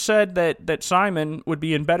someone said that Simon would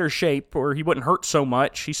be in better shape, or he wouldn't hurt so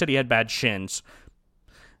much. He said he had bad shins.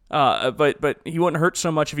 But he wouldn't hurt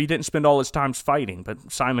so much if he didn't spend all his time fighting.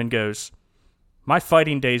 But Simon goes, "My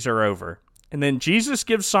fighting days are over." And then Jesus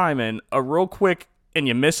gives Simon a real quick and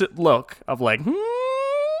you miss it look of like,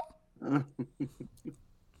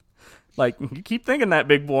 like, you keep thinking that,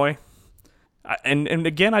 big boy. And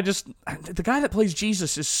again, the guy that plays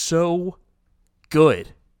Jesus is so good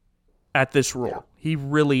at this role. Yeah. He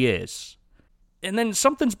really is. And then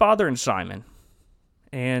something's bothering Simon.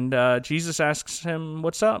 And Jesus asks him,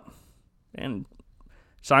 "What's up?" And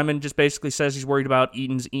Simon just basically says he's worried about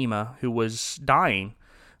Eden's Ema, who was dying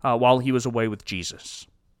while he was away with Jesus.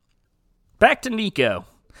 Back to Nico.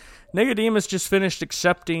 Nicodemus just finished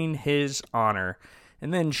accepting his honor.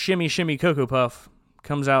 And then Shimmy Shimmy Cocoa Puff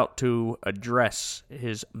comes out to address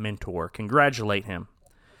his mentor, congratulate him.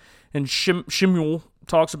 And Shemuel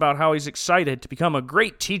talks about how he's excited to become a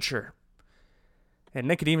great teacher. And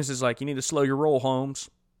Nicodemus is like, "You need to slow your roll, Holmes.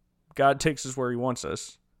 God takes us where he wants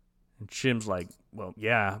us." And Shim's like, "Well,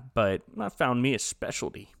 yeah, but I found me a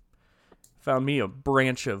specialty. Found me a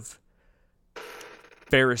branch of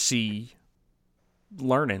Pharisee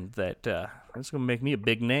learning that's going to make me a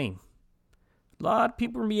big name. A lot of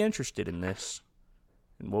people are going to be interested in this."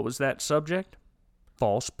 And what was that subject?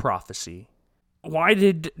 False prophecy. Why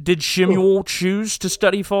did Shemuel choose to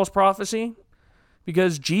study false prophecy?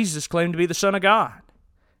 Because Jesus claimed to be the Son of God.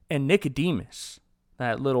 And Nicodemus,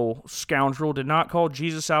 that little scoundrel, did not call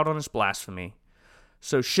Jesus out on his blasphemy.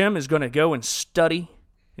 So Shem is going to go and study,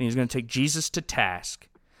 and he's going to take Jesus to task.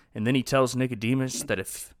 And then he tells Nicodemus that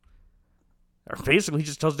basically he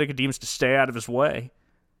just tells Nicodemus to stay out of his way.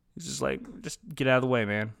 He's just like, "Just get out of the way,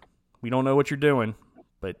 man. We don't know what you're doing,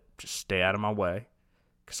 but just stay out of my way,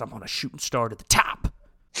 because I'm on a shooting star to the top."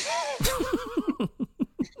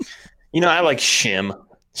 I like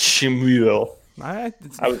Shemuel.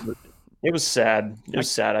 It was sad. It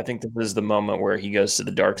was sad. I think this is the moment where he goes to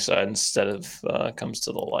the dark side instead of comes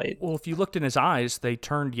to the light. Well, if you looked in his eyes, they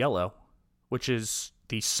turned yellow, which is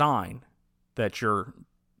the sign that you're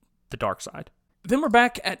the dark side. Then we're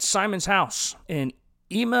back at Simon's house, and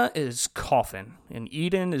Ema is coughing, and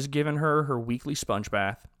Eden is giving her weekly sponge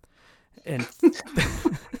bath. And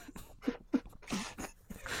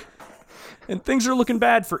and things are looking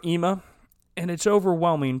bad for Ema, and it's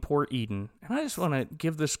overwhelming poor Eden. And I just want to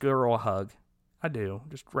give this girl a hug. I do.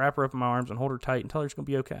 Just wrap her up in my arms and hold her tight and tell her it's going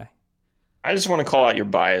to be okay. I just want to call out your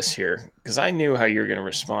bias here, because I knew how you were going to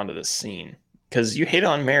respond to this scene. Because you hate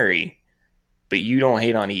on Mary, but you don't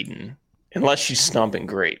hate on Eden, unless she's stomping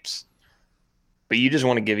grapes. but you just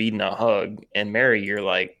want to give Eden a hug, and Mary, you're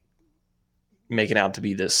like making out to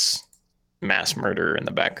be this mass murderer in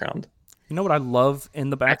the background. You know what I love in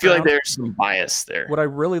the background? I feel like there's some bias there. What I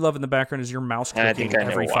really love in the background is your mouse And I clicking think I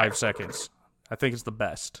know every why. 5 seconds. I think it's the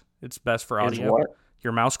best. It's best for Is audio. what?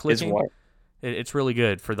 Your mouse clicking. Is what? It's really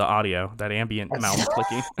good for the audio, that ambient mouse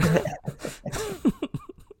clicking.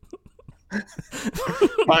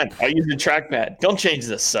 Fine, I'll use the trackpad. Don't change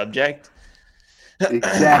the subject.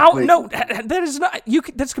 Exactly. No, that is not.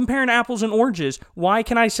 That's comparing apples and oranges. Why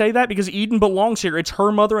can I say that? Because Eden belongs here. It's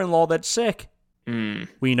her mother-in-law that's sick.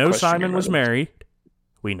 We know Question Simon your was motives. married.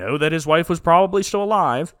 We know that his wife was probably still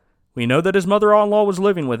alive. We know that his mother-in-law was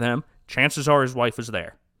living with him. Chances are his wife was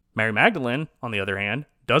there. Mary Magdalene, on the other hand,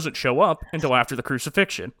 doesn't show up until after the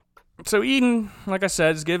crucifixion. So Eden, like I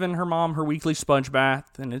said, is giving her mom her weekly sponge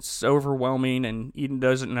bath, and it's overwhelming, and Eden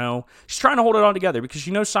doesn't know. She's trying to hold it all together because she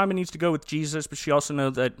knows Simon needs to go with Jesus, but she also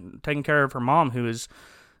knows that taking care of her mom, who is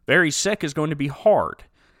very sick, is going to be hard.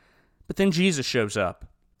 But then Jesus shows up,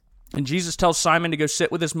 and Jesus tells Simon to go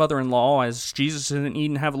sit with his mother-in-law as Jesus and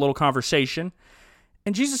Eden have a little conversation,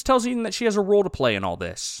 and Jesus tells Eden that she has a role to play in all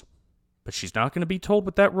this, but she's not going to be told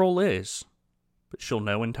what that role is, but she'll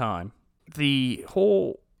know in time. The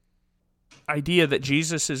whole idea that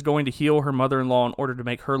Jesus is going to heal her mother-in-law in order to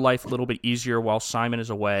make her life a little bit easier while Simon is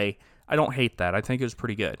away, I don't hate that. I think it was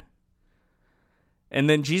pretty good. And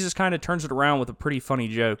then Jesus kind of turns it around with a pretty funny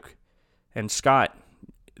joke. And Scott,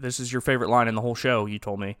 this is your favorite line in the whole show, you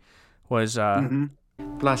told me, was...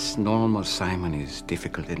 Plus, normal Simon is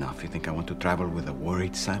difficult enough. You think I want to travel with a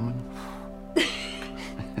worried Simon?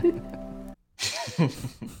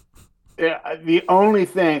 Yeah, the only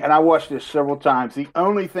thing, and I watched this several times, the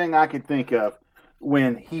only thing I could think of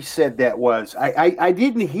when he said that was, I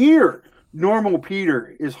didn't hear normal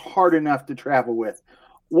Peter is hard enough to travel with.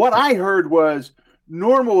 What I heard was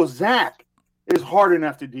normal Zach is hard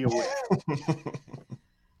enough to deal with.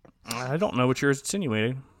 I don't know what you're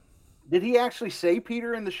insinuating. Did he actually say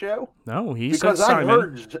Peter in the show? No, he Because said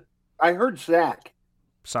Simon. I heard Zach.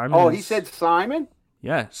 Simon. Oh, he said Simon?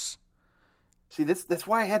 Yes. See, that's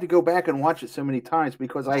why I had to go back and watch it so many times,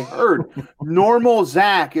 because I heard normal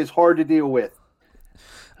Zach is hard to deal with.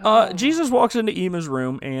 Jesus walks into Emma's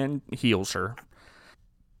room and heals her.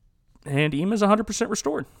 And Emma's 100%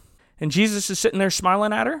 restored. And Jesus is sitting there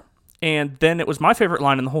smiling at her. And then it was my favorite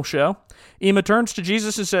line in the whole show. Emma turns to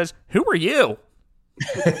Jesus and says, "Who are you?"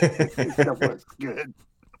 That was good.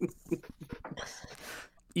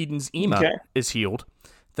 Eden's Emma is healed.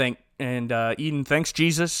 Eden thanks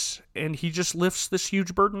Jesus, and he just lifts this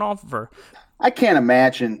huge burden off of her. I can't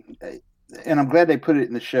imagine, and I'm glad they put it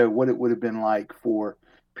in the show, what it would have been like for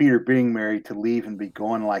Peter being married to leave and be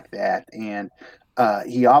gone like that. And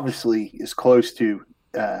he obviously is close to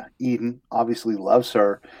Eden, obviously loves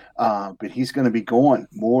her, but he's going to be gone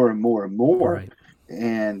more and more and more. Right.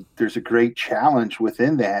 And there's a great challenge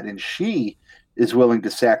within that, and she is willing to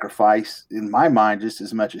sacrifice, in my mind, just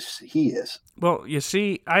as much as he is. Well, you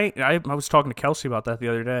see, I was talking to Kelsey about that the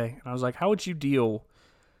other day, and I was like, how would you deal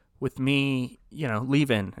with me,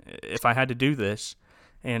 leaving if I had to do this?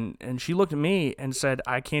 And she looked at me and said,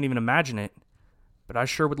 I can't even imagine it, but I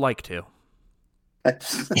sure would like to.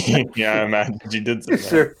 Yeah, I imagine you did say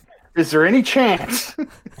that. Is there any chance?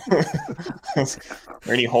 Are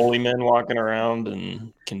there any holy men walking around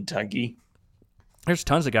in Kentucky? There's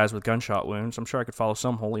tons of guys with gunshot wounds. I'm sure I could follow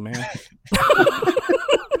some holy man.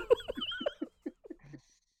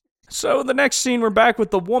 So the next scene, we're back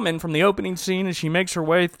with the woman from the opening scene as she makes her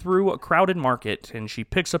way through a crowded market, and she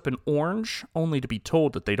picks up an orange, only to be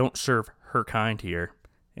told that they don't serve her kind here.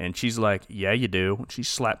 And she's like, yeah, you do. She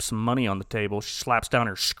slaps some money on the table. She slaps down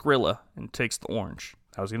her Skrilla and takes the orange.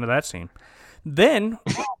 That was the end of that scene. Then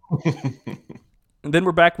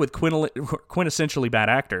we're back with quintessentially bad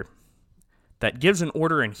actor that gives an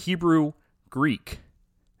order in Hebrew, Greek,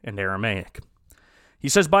 and Aramaic. He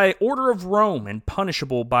says, by order of Rome and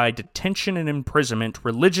punishable by detention and imprisonment,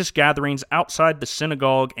 religious gatherings outside the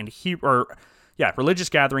synagogue and Hebrew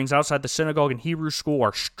school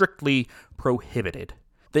are strictly prohibited.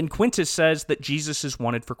 Then Quintus says that Jesus is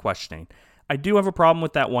wanted for questioning. I do have a problem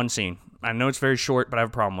with that one scene. I know it's very short, but I have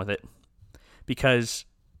a problem with it because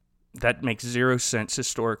that makes zero sense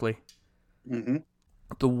historically. Mm-hmm.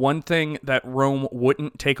 The one thing that Rome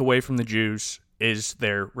wouldn't take away from the Jews is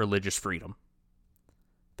their religious freedom.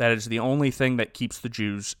 That is the only thing that keeps the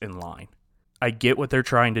Jews in line. I get what they're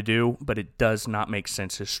trying to do, but it does not make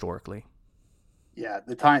sense historically. Yeah,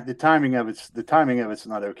 the timing of it's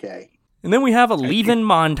not okay. And then we have a leave-in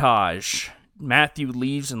montage. Matthew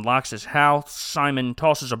leaves and locks his house. Simon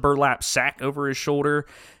tosses a burlap sack over his shoulder.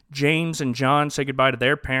 James and John say goodbye to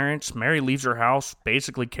their parents. Mary leaves her house,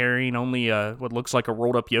 basically carrying only what looks like a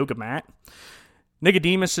rolled-up yoga mat.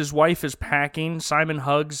 Nicodemus' wife is packing. Simon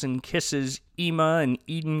hugs and kisses Emma and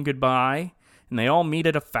Eden goodbye, and they all meet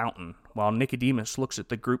at a fountain, while Nicodemus looks at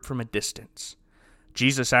the group from a distance.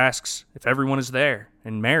 Jesus asks if everyone is there,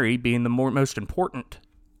 and Mary, being the most important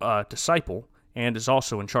disciple, and is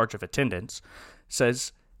also in charge of attendance,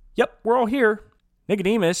 says, "Yep, we're all here."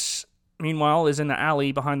 Nicodemus, meanwhile, is in the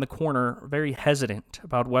alley behind the corner, very hesitant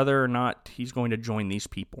about whether or not he's going to join these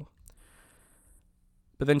people.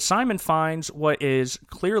 But then Simon finds what is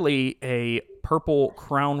clearly a purple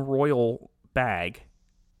Crown Royal bag.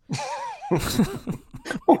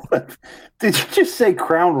 Did you just say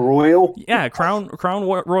Crown Royal? Yeah, Crown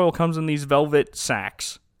Royal comes in these velvet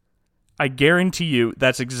sacks. I guarantee you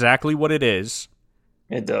that's exactly what it is.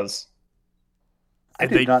 It does. I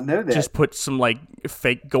did not know that. Just put some like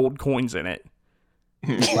fake gold coins in it.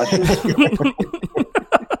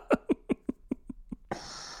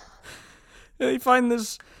 They find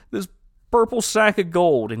this purple sack of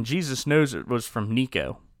gold, and Jesus knows it was from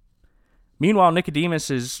Nico. Meanwhile,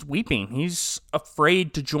 Nicodemus is weeping. He's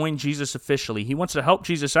afraid to join Jesus officially. He wants to help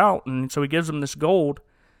Jesus out, and so he gives him this gold,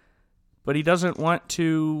 but he doesn't want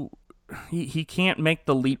to. He can't make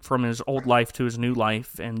the leap from his old life to his new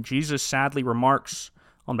life, and Jesus sadly remarks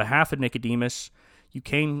on behalf of Nicodemus, "You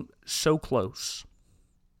came so close."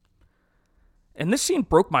 And this scene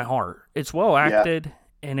broke my heart. It's well acted,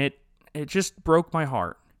 and it just broke my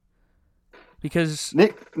heart. Because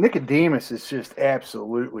Nicodemus is just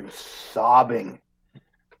absolutely sobbing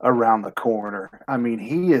around the corner. I mean,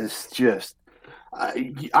 he is just...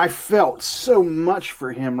 I felt so much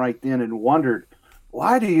for him right then and wondered,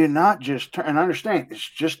 why do you not just turn... And I understand, it's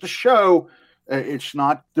just a show. It's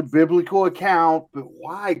not the biblical account, but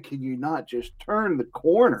why can you not just turn the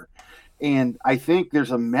corner? And I think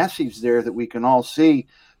there's a message there that we can all see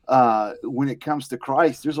when it comes to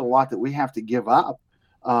Christ. There's a lot that we have to give up.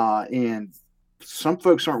 And some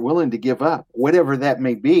folks aren't willing to give up, whatever that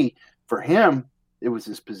may be. For him, it was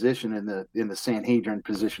his position in the Sanhedrin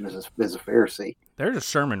position as a Pharisee. There's a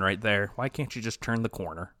sermon right there. Why can't you just turn the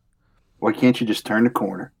corner? Why can't you just turn the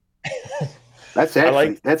corner? That's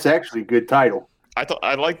actually a good title.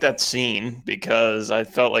 I like that scene because I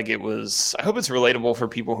felt like it was. I hope it's relatable for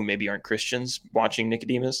people who maybe aren't Christians watching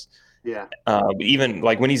Nicodemus. Yeah. But even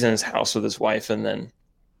like when he's in his house with his wife, and then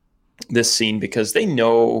this scene, because they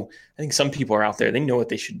know. I think some people are out there. They know what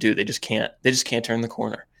they should do. They just can't. They just can't turn the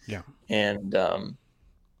corner. Yeah. And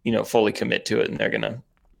fully commit to it, and they're gonna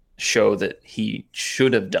show that he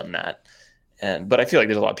should have done that. But I feel like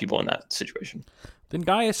there's a lot of people in that situation. Then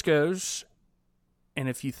Gaius goes, and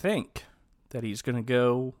if you think that he's going to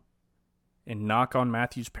go and knock on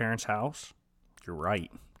Matthew's parents' house, you're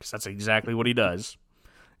right, because that's exactly what he does.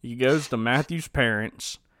 He goes to Matthew's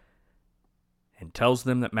parents and tells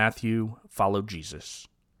them that Matthew followed Jesus.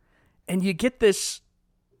 And you get that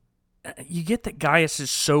Gaius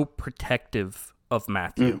is so protective of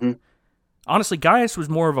Matthew. Mm-hmm. Honestly, Gaius was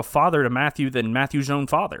more of a father to Matthew than Matthew's own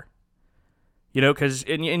father. Because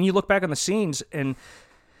and you look back on the scenes, and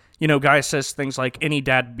Gaius says things like, any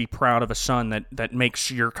dad would be proud of a son that makes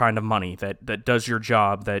your kind of money, that does your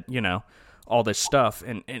job, that all this stuff,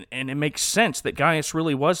 and it makes sense that Gaius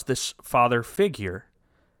really was this father figure.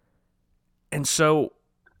 And so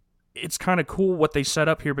it's kind of cool what they set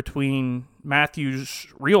up here between Matthew's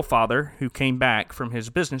real father, who came back from his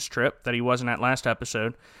business trip that he wasn't at last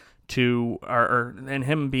episode, and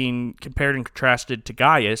him being compared and contrasted to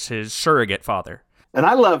Gaius, his surrogate father. And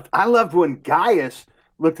I loved when Gaius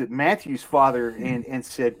looked at Matthew's father and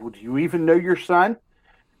said, "Well, do you even know your son?"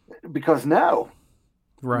 Because no,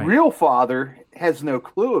 right, real father has no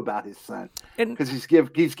clue about his son, because he's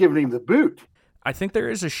giving him the boot. I think there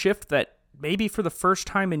is a shift that maybe for the first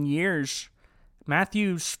time in years,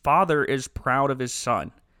 Matthew's father is proud of his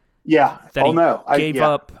son. Yeah, that he gave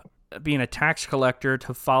up being a tax collector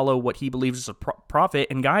to follow what he believes is a prophet,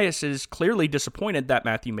 and Gaius is clearly disappointed that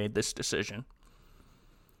Matthew made this decision.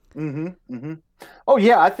 Mm-hmm. Mm-hmm. Oh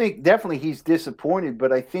yeah, I think definitely he's disappointed,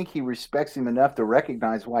 but I think he respects him enough to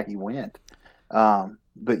recognize why he went.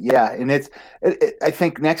 But yeah, and I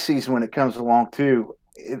think next season when it comes along too,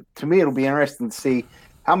 to me it'll be interesting to see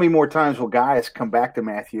how many more times will Gaius come back to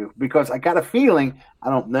Matthew, because I got a feeling, I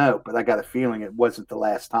don't know, but I got a feeling it wasn't the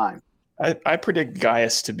last time. I predict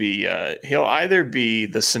Gaius to be, he'll either be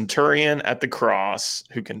the centurion at the cross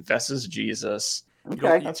who confesses Jesus.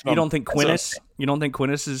 Okay. You don't think Quintus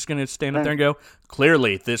is going to stand up there and go,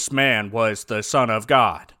 clearly this man was the Son of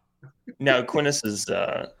God? No, Quintus is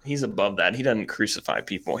he's above that. He doesn't crucify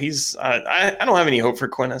people. He's I don't have any hope for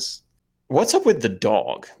Quintus. What's up with the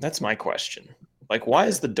dog? That's my question. Like, why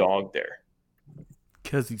is the dog there?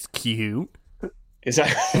 Because he's cute. Is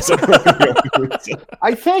that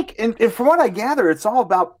I think, and from what I gather, it's all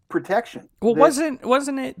about protection. Well, wasn't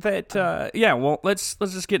it that? Yeah. Well, let's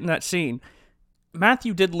just get in that scene.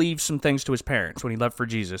 Matthew did leave some things to his parents when he left for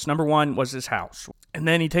Jesus. Number one was his house, and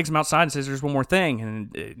then he takes him outside and says, "There's one more thing,"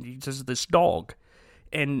 and he says, "This dog."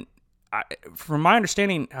 And from my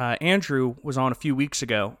understanding, Andrew was on a few weeks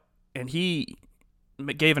ago, and he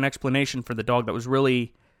gave an explanation for the dog that was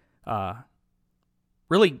really,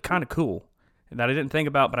 really kind of cool. That I didn't think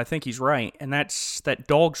about, but I think he's right. And that's that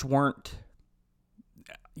dogs weren't...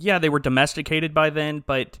 Yeah, they were domesticated by then,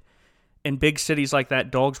 but in big cities like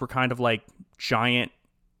that, dogs were kind of like giant,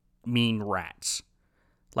 mean rats.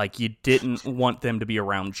 Like, you didn't want them to be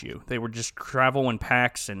around you. They would just travel in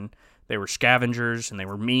packs, and they were scavengers, and they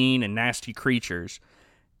were mean and nasty creatures.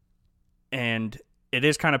 And it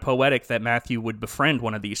is kind of poetic that Matthew would befriend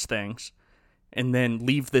one of these things and then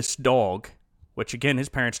leave this dog, which, again, his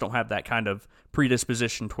parents don't have that kind of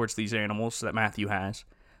predisposition towards these animals that Matthew has,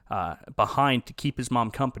 behind to keep his mom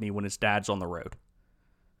company when his dad's on the road.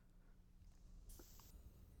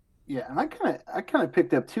 Yeah, and I kind of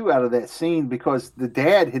picked up too out of that scene because the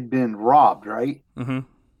dad had been robbed, right? Mm-hmm.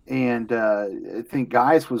 And I think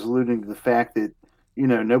Gaius was alluding to the fact that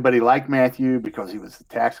nobody liked Matthew because he was a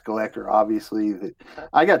tax collector. Obviously, that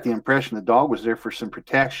I got the impression the dog was there for some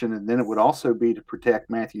protection, and then it would also be to protect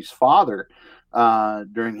Matthew's father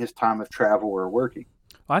during his time of travel or working.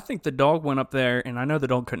 Well, I think the dog went up there, and I know the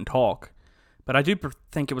dog couldn't talk, but I do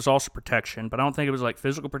think it was also protection. But I don't think it was like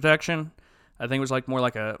physical protection. I think it was like more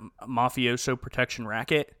like a mafioso protection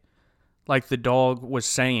racket. Like the dog was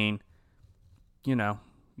saying,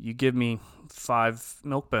 you give me 5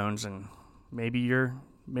 milk bones, and maybe your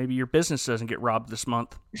business doesn't get robbed this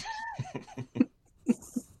month.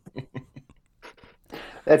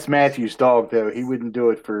 That's Matthew's dog, though. He wouldn't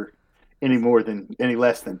do it for any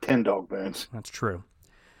less than 10 dog bones. That's true.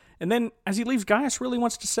 And then as he leaves, Gaius really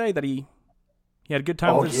wants to say that he had a good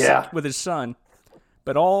time with his son.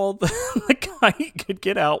 But all the guy could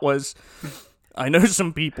get out was, I know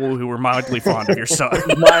some people who were mildly fond of your son.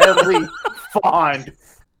 Mildly fond.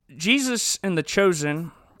 Jesus and the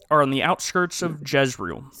Chosen are on the outskirts of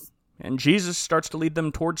Jezreel, and Jesus starts to lead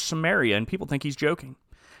them towards Samaria, and people think he's joking.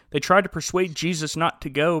 They try to persuade Jesus not to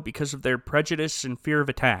go because of their prejudice and fear of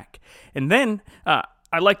attack. And then, I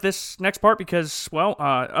like this next part because,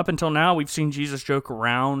 up until now, we've seen Jesus joke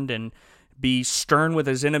around and be stern with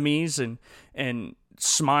his enemies and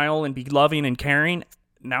smile and be loving and caring.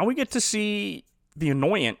 Now we get to see the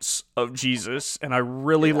annoyance of Jesus, and I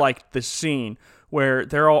really liked this scene where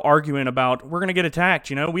they're all arguing about, we're going to get attacked,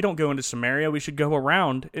 we don't go into Samaria, we should go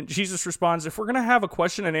around. And Jesus responds, if we're going to have a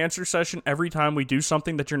question and answer session every time we do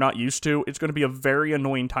something that you're not used to, it's going to be a very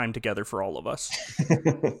annoying time together for all of us.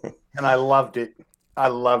 And I loved it.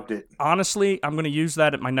 Honestly, I'm going to use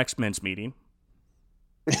that at my next men's meeting.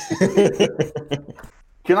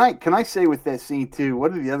 Can I say with that scene too,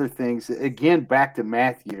 one of the other things, again, back to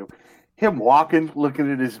Matthew, him walking,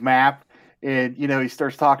 looking at his map, and, he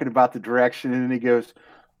starts talking about the direction, and he goes,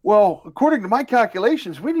 well, according to my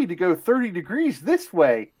calculations, we need to go 30 degrees this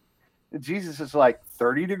way. And Jesus is like,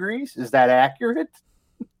 30 degrees? Is that accurate?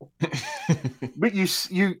 But you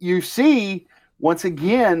see, once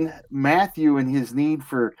again, Matthew and his need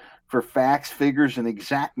for facts, figures, and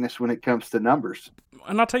exactness when it comes to numbers.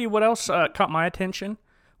 And I'll tell you what else caught my attention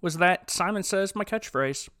was that Simon says my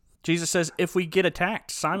catchphrase. Jesus says, if we get attacked,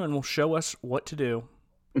 Simon will show us what to do.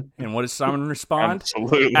 And what does Simon respond?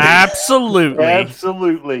 Absolutely.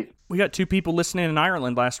 We got 2 people listening in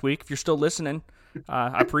Ireland last week. If you're still listening,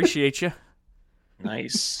 I appreciate you.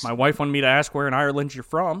 Nice. My wife wanted me to ask where in Ireland you're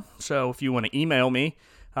from. So if you want to email me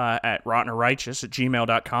at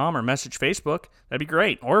rottenerrighteous@gmail.com or message Facebook, that'd be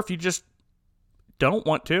great. Or if you just don't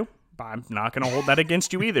want to, I'm not going to hold that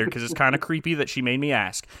against you either because it's kind of creepy that she made me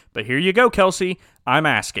ask. But here you go, Kelsey. I'm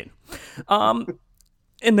asking.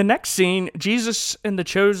 In the next scene, Jesus and the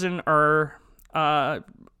Chosen are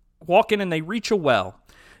walking and they reach a well.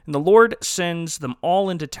 And the Lord sends them all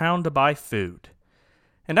into town to buy food.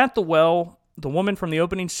 And at the well, the woman from the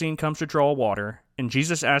opening scene comes to draw water. And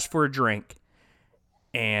Jesus asks for a drink.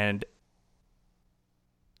 And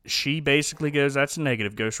she basically goes, that's a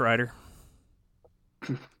negative, Ghost Rider.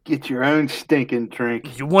 Get your own stinking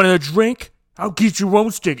drink. You want a drink? I'll get your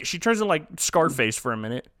own stinking. She turns into like Scarface for a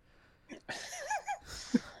minute.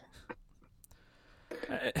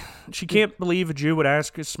 She can't believe a Jew would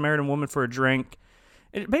ask a Samaritan woman for a drink.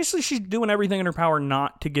 Basically, she's doing everything in her power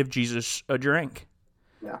not to give Jesus a drink.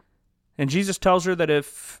 Yeah. And Jesus tells her that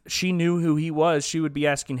if she knew who he was, she would be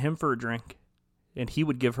asking him for a drink, and he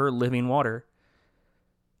would give her living water.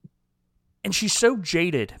 And she's so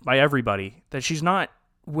jaded by everybody that she's not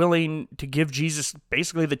willing to give Jesus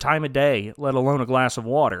basically the time of day, let alone a glass of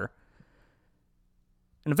water.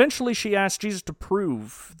 And eventually she asks Jesus to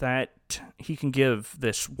prove that he can give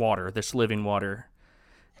this water, this living water.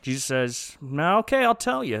 Jesus says, "No, okay, I'll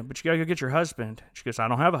tell you, but you gotta go get your husband." She goes, "I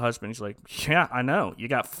don't have a husband." He's like, "Yeah, I know. You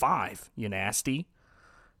got 5, you nasty."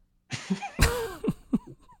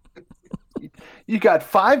 You got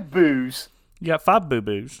 5 boos. You got 5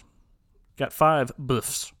 boo-boos. You got 5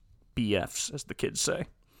 buffs, BFs, as the kids say.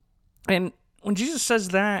 And when Jesus says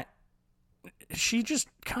that, she just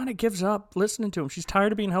kind of gives up listening to him. She's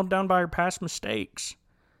tired of being held down by her past mistakes.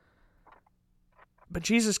 But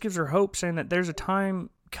Jesus gives her hope, saying that there's a time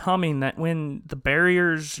coming that when the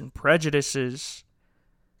barriers and prejudices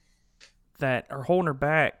that are holding her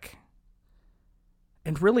back,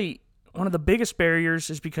 and really one of the biggest barriers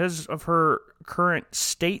is because of her current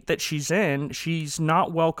state that she's in. She's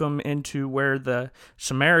not welcome into where the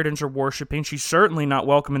Samaritans are worshiping. She's certainly not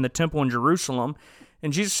welcome in the temple in Jerusalem.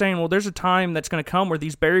 And Jesus is saying, well, there's a time that's going to come where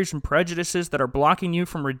these barriers and prejudices that are blocking you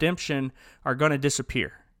from redemption are going to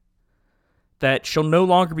disappear. That she'll no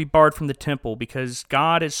longer be barred from the temple because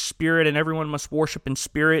God is spirit and everyone must worship in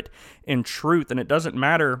spirit and truth. And it doesn't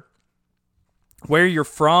matter where you're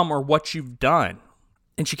from or what you've done.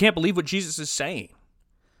 And she can't believe what Jesus is saying.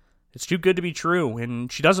 It's too good to be true.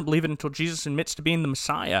 And she doesn't believe it until Jesus admits to being the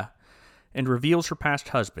Messiah and reveals her past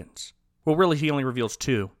husbands. Well, really, he only reveals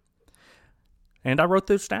 2. And I wrote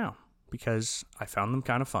those down because I found them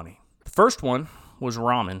kind of funny. The first one was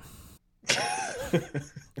ramen.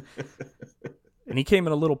 And he came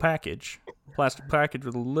in a little package, plastic package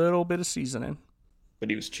with a little bit of seasoning. But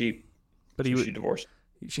he was cheap. But she divorced.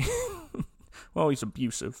 Well, he's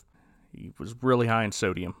abusive. He was really high in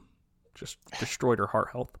sodium. Just destroyed her heart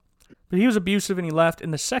health. But he was abusive and he left.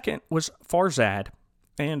 And the second was Farzad.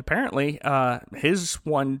 And apparently, his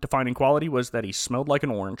one defining quality was that he smelled like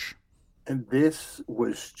an orange. And this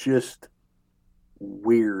was just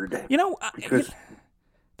weird. You know, because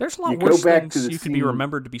there's a lot worse things you could be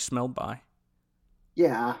remembered to be smelled by.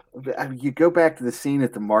 Yeah. I mean, you go back to the scene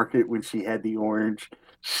at the market when she had the orange,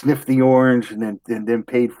 sniffed the orange, and then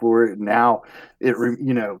paid for it. And now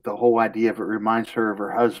the whole idea of it reminds her of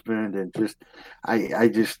her husband, and just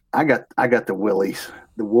I got the willies,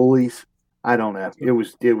 the woolies. I don't know. It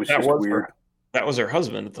was just weird. That was her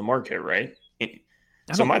husband at the market, right?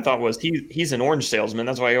 So my thought was he's an orange salesman.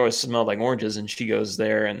 That's why he always smelled like oranges. And she goes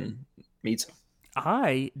there and meets him.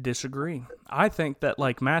 I disagree. I think that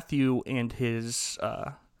like Matthew and his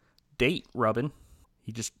date, Rubbin,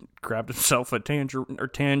 he just grabbed himself a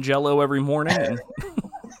Tangelo every morning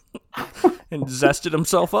and zested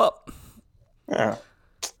himself up. Yeah.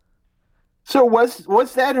 So was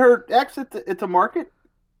that her ex at the market?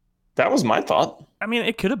 That was my thought. I mean,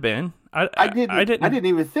 it could have been. I didn't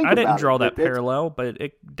even think. I didn't draw that parallel, but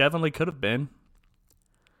it definitely could have been.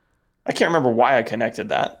 I can't remember why I connected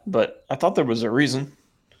that, but I thought there was a reason.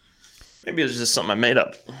 Maybe it was just something I made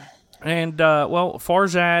up. And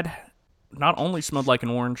Farzad not only smelled like an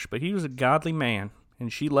orange, but he was a godly man,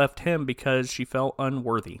 and she left him because she felt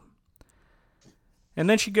unworthy. And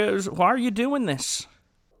then she goes, "Why are you doing this?"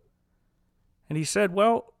 And he said,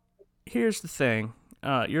 "Well, here's the thing.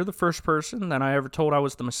 You're the first person that I ever told I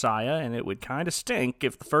was the Messiah, and it would kind of stink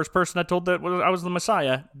if the first person I told that I was the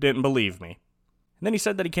Messiah didn't believe me." And then he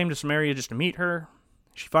said that he came to Samaria just to meet her.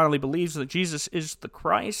 She finally believes that Jesus is the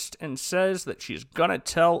Christ and says that she's going to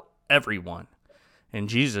tell everyone. And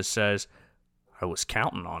Jesus says, "I was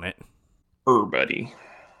counting on it." Buddy.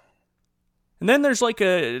 And then there's like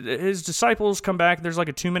his disciples come back. There's like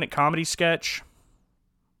a 2-minute comedy sketch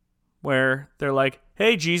where they're like,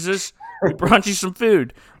 "Hey, Jesus, we brought you some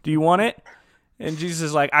food. Do you want it?" And Jesus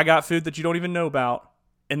is like, "I got food that you don't even know about."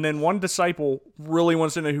 And then one disciple really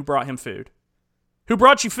wants to know who brought him food. "Who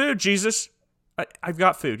brought you food, Jesus?" I've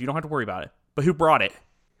got food. You don't have to worry about it. But who brought it?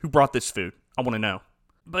 Who brought this food? I want to know.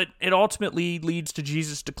 But it ultimately leads to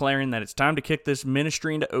Jesus declaring that it's time to kick this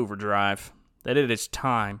ministry into overdrive. That it is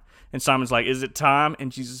time. And Simon's like, "Is it time?"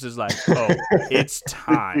 And Jesus is like, "Oh, it's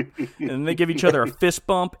time." And then they give each other a fist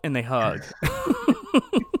bump and they hug.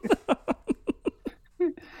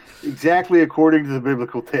 Exactly according to the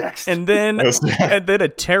biblical text. And then a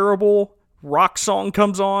terrible rock song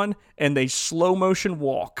comes on and they slow motion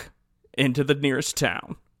walk into the nearest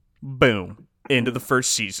town. Boom. Into the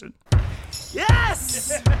first season.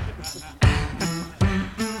 Yes!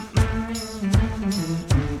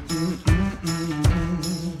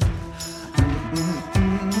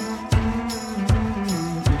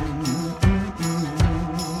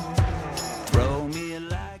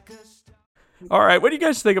 All right, what do you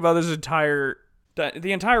guys think about this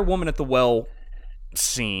the entire woman at the well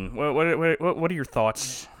scene? What are your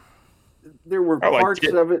thoughts? There were parts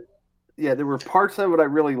of it. Yeah, there were parts of it I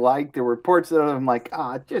really liked. There were parts of it I'm like,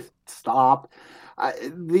 just stop.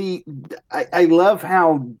 I love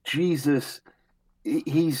how Jesus,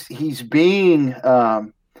 he's being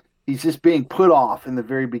he's just being put off in the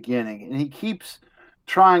very beginning, and he keeps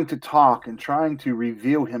trying to talk and trying to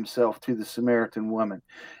reveal himself to the Samaritan woman,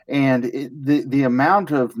 and the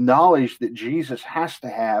amount of knowledge that Jesus has to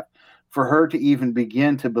have for her to even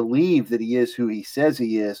begin to believe that he is who he says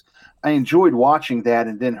he is. I enjoyed watching that,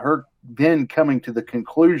 and then her coming to the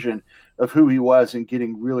conclusion of who he was and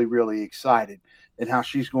getting really, really excited, and how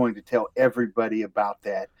she's going to tell everybody about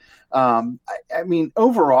that. I mean,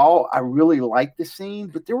 overall, I really liked the scene,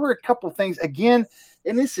 but there were a couple of things, again,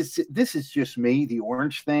 and this is just me, the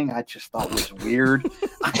orange thing, I just thought was weird.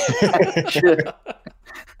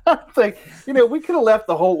 I think, we could have left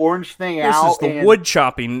the whole orange thing out. This is the wood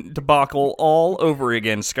chopping debacle all over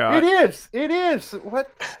again, Scott. It is. What?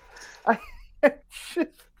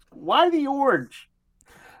 Why the orange?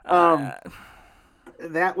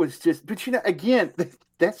 That was just, but again,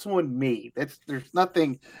 that's on me. There's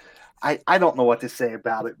nothing, I don't know what to say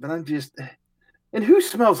about it, but I'm just, and who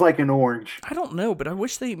smells like an orange? I don't know, but I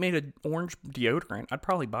wish they made an orange deodorant. I'd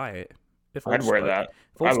probably buy it. I'd wear that.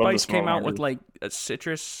 If Old Spice came out with like a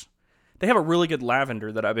citrus, they have a really good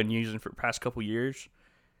lavender that I've been using for the past couple years.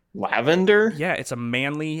 Lavender? Yeah, it's a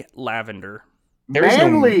manly lavender.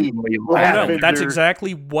 Manly lavender. No, that's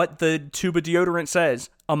exactly what the tube of deodorant says.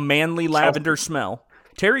 A manly lavender smell.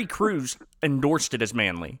 Terry Crews endorsed it as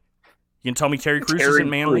manly. You can tell me Terry Crews isn't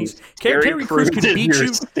manly? Terry Crews could beat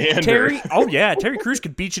you. Terry Crews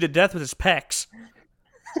could beat you to death with his pecs.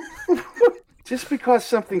 Just because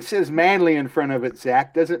something says manly in front of it,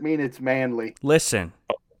 Zach, doesn't mean it's manly. Listen,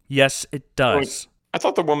 yes, it does. I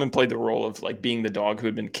thought the woman played the role of like being the dog who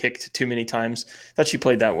had been kicked too many times. I thought she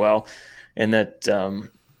played that well, and that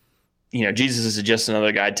Jesus is just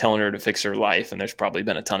another guy telling her to fix her life, and there's probably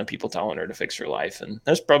been a ton of people telling her to fix her life, and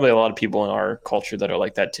there's probably a lot of people in our culture that are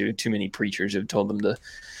like that too. Too many preachers have told them to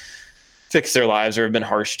fix their lives, or have been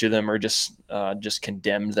harsh to them, or just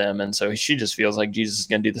condemned them, and so she just feels like Jesus is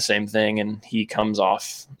going to do the same thing, and he comes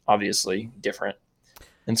off obviously different,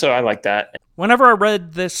 and so I like that. Whenever I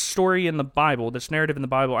read this story in the Bible, this narrative in the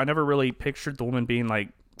Bible, I never really pictured the woman being like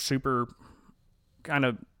super kind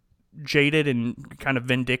of jaded and kind of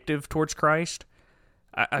vindictive towards Christ.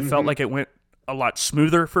 I felt like it went a lot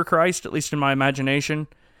smoother for Christ, at least in my imagination,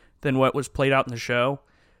 than what was played out in the show.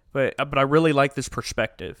 But I really like this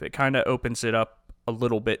perspective. It kind of opens it up a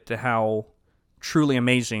little bit to how truly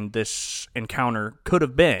amazing this encounter could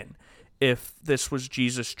have been if this was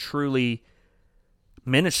Jesus truly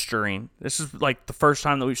ministering. This is like the first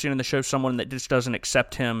time that we've seen in the show someone that just doesn't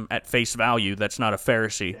accept him at face value, that's not a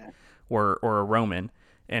Pharisee or a Roman.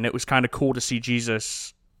 And it was kind of cool to see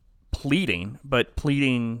Jesus pleading, but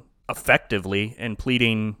pleading effectively and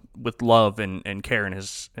pleading with love and care in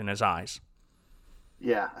his eyes.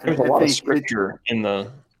 Yeah, there's a lot of scripture in the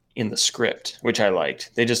script, which I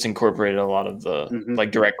liked. They just incorporated a lot of the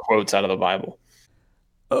like direct quotes out of the Bible.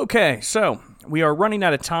 Okay, so we are running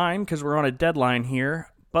out of time because we're on a deadline here.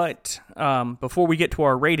 But before we get to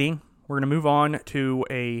our rating, we're going to move on to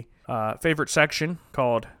a favorite section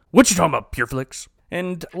called "What You Talking About, Pure Flicks?"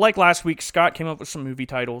 And like last week, Scott came up with some movie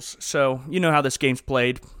titles. So you know how this game's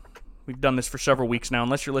played. We've done this for several weeks now.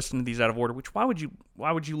 Unless you're listening to these out of order, which why would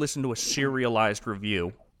you listen to a serialized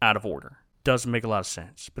review out of order? Doesn't make a lot of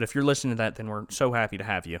sense. But if you're listening to that, then we're so happy to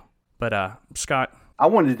have you. But Scott, I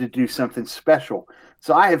wanted to do something special.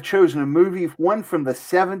 So I have chosen a movie, one from the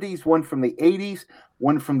 70s, one from the 80s,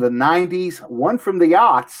 one from the 90s, one from the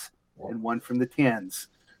aughts, and one from the 10s.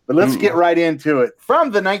 But let's get right into it.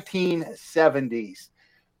 From the 1970s,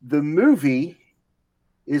 the movie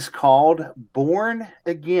is called Born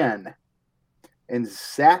Again. And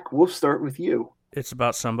Zach, we'll start with you. It's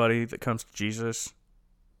about somebody that comes to Jesus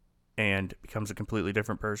and becomes a completely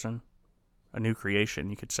different person. A new creation,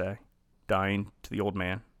 you could say. Dying to the old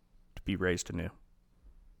man to be raised anew.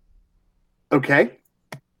 Okay.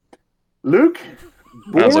 Luke,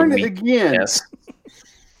 Born Again. Yes.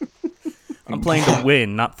 I'm playing to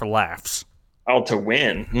win, not for laughs. Oh, to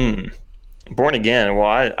win. Born Again. Well,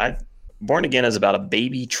 I Born Again is about a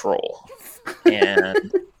baby troll,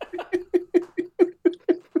 and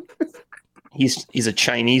he's a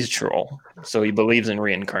Chinese troll, so he believes in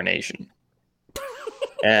reincarnation.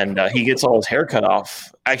 And he gets all his hair cut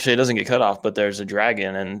off. Actually, it doesn't get cut off, but there's a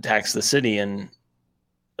dragon and attacks the city, and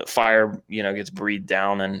fire, gets breathed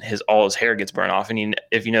down, and all his hair gets burned off. And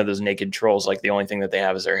if you know those naked trolls, like the only thing that they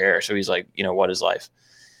have is their hair. So he's like, what is life?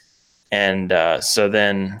 And so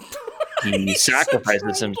then he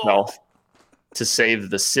sacrifices himself to save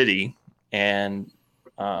the city, and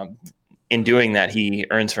in doing that, he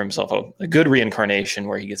earns for himself a good reincarnation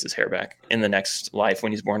where he gets his hair back in the next life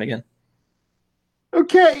when he's born again.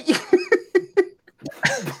 Okay.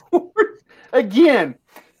 Again,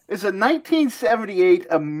 it's a 1978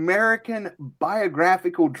 American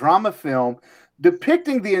biographical drama film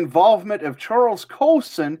depicting the involvement of Charles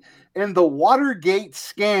Colson in the Watergate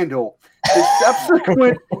scandal, his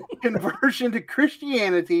subsequent conversion to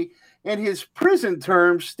Christianity, and his prison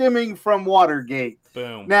term stemming from Watergate.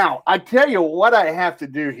 Boom. Now, I tell you what I have to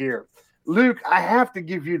do here. Luke, I have to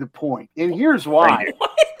give you the point, and here's why.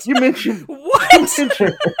 You mentioned what?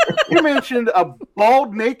 You mentioned a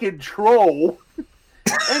bald, naked troll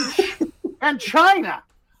and China.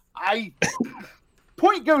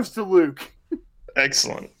 Point goes to Luke.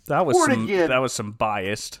 Excellent. That was some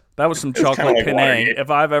biased. That was some chocolate like penne. Watergate. If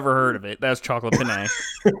I've ever heard of it, that's chocolate penne.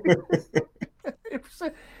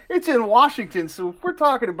 It's in Washington, so if we're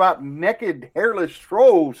talking about naked, hairless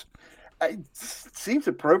trolls, it seems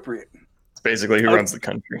appropriate. It's basically who runs the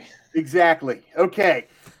country. Exactly. Okay.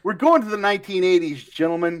 We're going to the 1980s,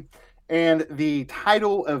 gentlemen, and the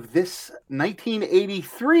title of this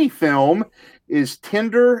 1983 film is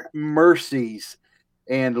Tender Mercies.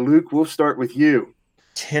 And Luke, we'll start with you.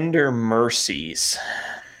 Tender Mercies.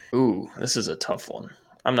 Ooh, this is a tough one.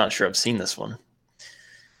 I'm not sure I've seen this one.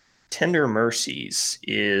 Tender Mercies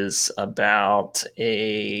is about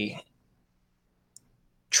a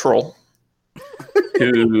troll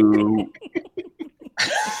who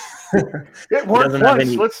it worked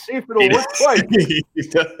once. Let's see if it'll work twice.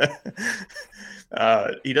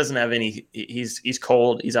 He doesn't have any. He's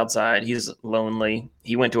cold. He's outside. He's lonely.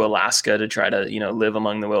 He went to Alaska to try to live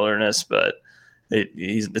among the wilderness, but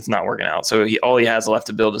it's not working out. So all he has left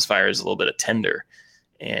to build his fire is a little bit of tinder,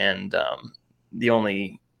 and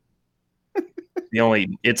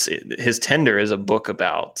his tinder is a book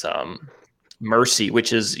about mercy,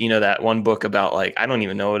 which is that one book about, like, I don't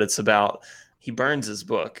even know what it's about. He burns his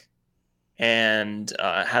book and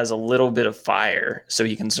has a little bit of fire so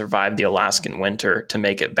he can survive the Alaskan winter to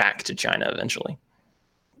make it back to China eventually.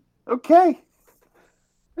 Okay.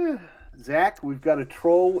 Zach, we've got a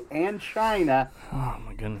troll and China. Oh,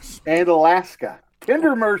 my goodness. And Alaska.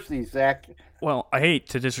 Tender Mercy, Zach. Well, I hate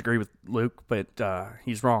to disagree with Luke, but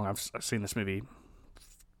he's wrong. I've seen this movie,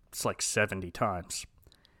 it's like 70 times.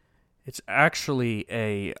 It's actually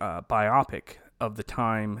a biopic of the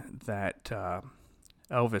time that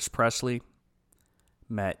Elvis Presley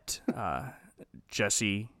met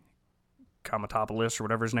Jesse Kamatopoulos, or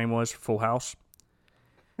whatever his name was, Full House.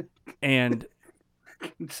 And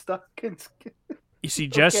you see,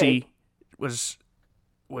 Jesse was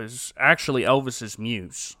actually Elvis's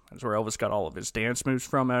muse. That's where Elvis got all of his dance moves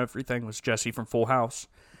from. Everything was Jesse from Full House.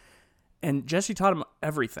 And Jesse taught him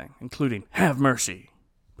everything, including have mercy.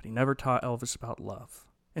 But he never taught Elvis about love.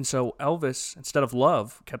 And so Elvis, instead of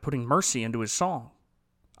love, kept putting mercy into his song.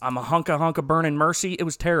 I'm a hunka burning mercy. It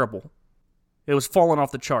was terrible. It was falling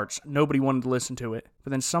off the charts. Nobody wanted to listen to it. But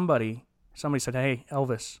then somebody said, hey,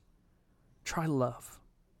 Elvis, try love.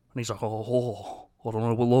 And he's like, oh, I don't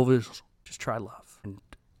know what love is. Just try love. And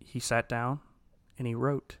he sat down and he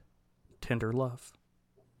wrote Tender Love.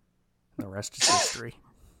 And the rest is history.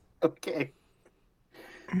 Okay.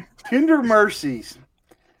 Tender Mercies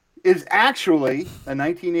is actually a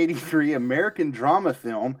 1983 American drama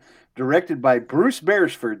film directed by Bruce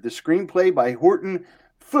Beresford. The screenplay by Horton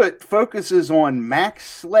Foote focuses on Max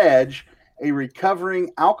Sledge, a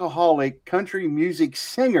recovering alcoholic country music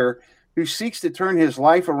singer who seeks to turn his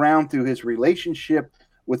life around through his relationship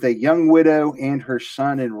with a young widow and her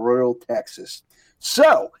son in Royal, Texas.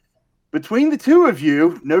 So, between the two of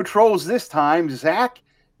you, no trolls this time. Zach,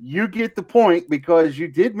 you get the point because you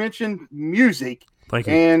did mention music. Thank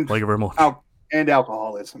you. And thank you very much. And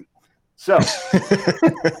alcoholism. So,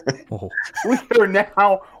 we are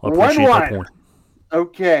now 1-1.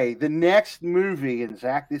 Okay, the next movie, and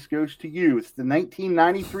Zach, this goes to you. It's the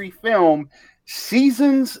 1993 film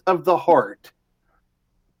Seasons of the Heart.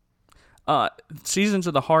 Seasons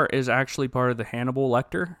of the Heart is actually part of the Hannibal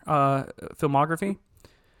Lecter filmography.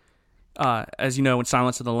 As you know, in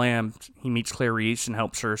Silence of the Lambs, he meets Clarice and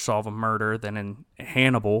helps her solve a murder. Then in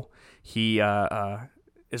Hannibal, he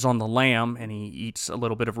is on the lamb and he eats a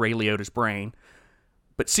little bit of Ray Liotta's brain.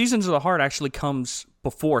 But Seasons of the Heart actually comes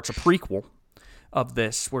before. It's a prequel of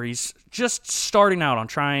this, where he's just starting out on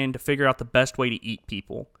trying to figure out the best way to eat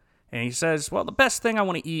people. And he says, well, the best thing I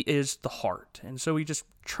want to eat is the heart. And so he just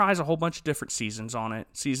tries a whole bunch of different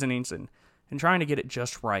seasonings, and trying to get it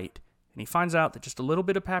just right. And he finds out that just a little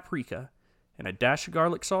bit of paprika and a dash of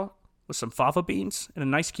garlic salt with some fava beans and a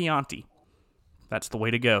nice Chianti. That's the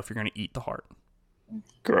way to go if you're going to eat the heart.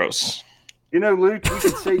 Gross. You know, Luke, you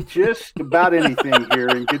can say just about anything here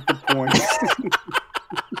and get the point.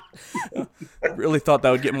 I really thought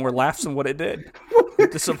that would get more laughs than what it did.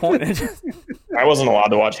 Disappointed. I wasn't allowed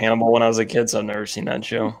to watch Hannibal when I was a kid, so I've never seen that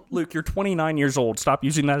show. Luke, you're 29 years old. Stop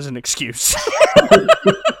using that as an excuse.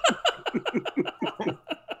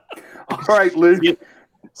 All right, Luke.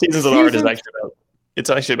 Seasons of the Heart is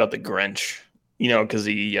actually about the Grinch. You know, because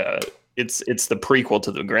it's the prequel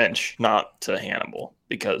to the Grinch, not to Hannibal,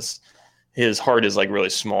 because his heart is like really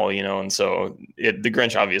small, you know, and so the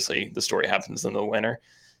Grinch, obviously the story happens in the winter,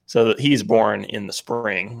 so that he's born in the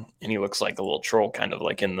spring and he looks like a little troll, kind of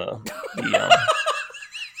like in the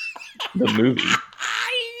movie.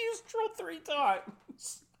 He used troll 3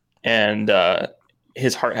 times. And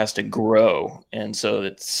his heart has to grow, and so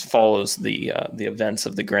it follows the events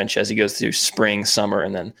of the Grinch as he goes through spring, summer,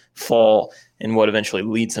 and then fall, and what eventually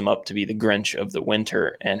leads him up to be the Grinch of the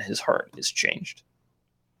winter, and his heart is changed.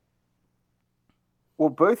 Well,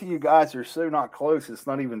 both of you guys are so not close, it's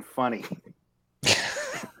not even funny.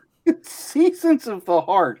 Seasons of the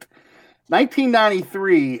Heart.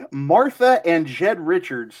 1993, Martha and Jed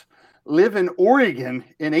Richards live in Oregon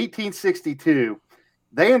in 1862.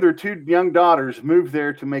 They and their 2 young daughters moved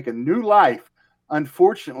there to make a new life.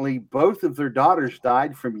 Unfortunately, both of their daughters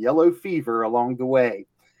died from yellow fever along the way.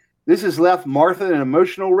 This has left Martha an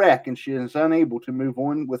emotional wreck, and she is unable to move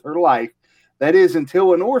on with her life. That is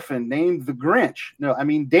until an orphan named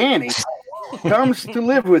Danny, comes to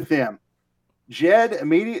live with them. Jed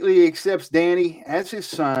immediately accepts Danny as his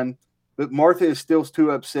son, but Martha is still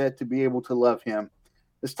too upset to be able to love him.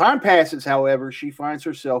 As time passes, however, she finds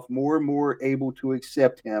herself more and more able to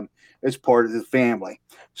accept him as part of the family.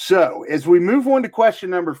 So, as we move on to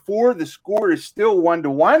question number 4, the score is still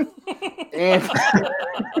 1-1. And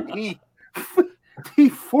the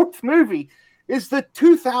fourth movie is the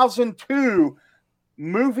 2002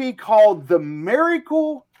 movie called The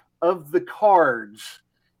Miracle of the Cards.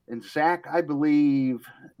 And Zach, I believe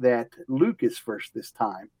that Luke is first this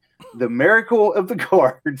time. The Miracle of the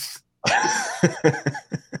Cards.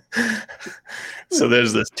 So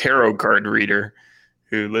there's this tarot card reader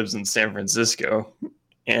who lives in San Francisco,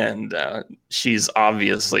 and she's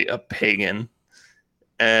obviously a pagan.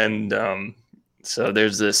 And so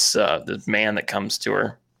there's this man that comes to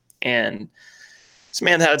her, and this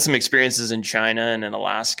man had some experiences in China and in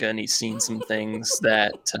Alaska, and he's seen some things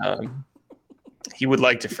that he would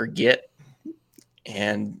like to forget.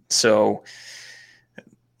 And so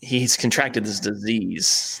he's contracted this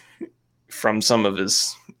disease from some of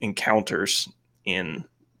his encounters in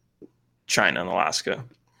China and Alaska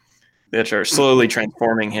that are slowly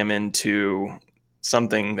transforming him into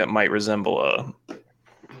something that might resemble a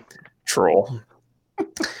troll.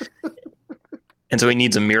 And so he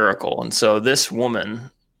needs a miracle. And so this woman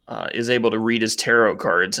is able to read his tarot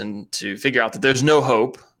cards and to figure out that there's no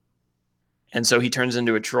hope. And so he turns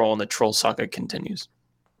into a troll, and the troll saga continues.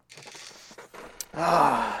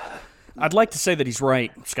 I'd like to say that he's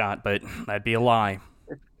right, Scott, but that'd be a lie.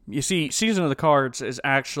 You see, Season of the Cards is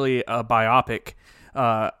actually a biopic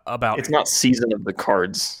about... It's not Season of the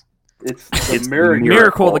Cards. It's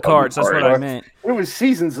Miracle of the Cards. That's what I meant. It was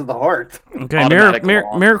Seasons of the Heart. Okay,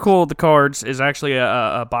 Miracle of the Cards is actually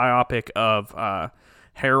a biopic of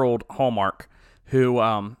Harold Hallmark, who,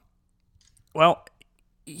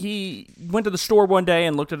 he went to the store one day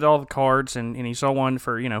and looked at all the cards, and he saw one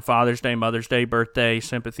for, Father's Day, Mother's Day, birthday,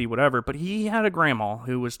 sympathy, whatever. But he had a grandma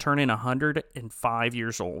who was turning 105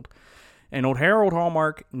 years old. And old Harold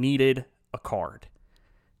Hallmark needed a card.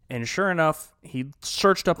 And sure enough, he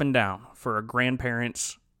searched up and down for a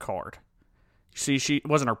grandparent's card. You see, it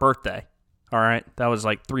wasn't her birthday. All right, that was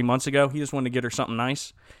like 3 months ago. He just wanted to get her something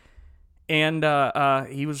nice. And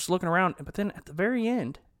he was looking around, but then at the very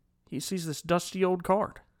end, he sees this dusty old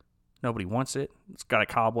card. Nobody wants it. It's got a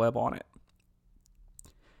cobweb on it.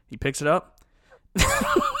 He picks it up.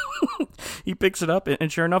 And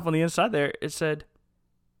sure enough, on the inside there, it said,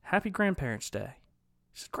 Happy Grandparents' Day.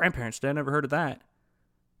 He said, Grandparents' Day? I never heard of that.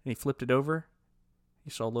 And he flipped it over. He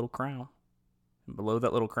saw a little crown. And below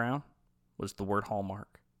that little crown was the word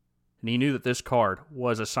Hallmark. And he knew that this card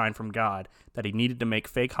was a sign from God that he needed to make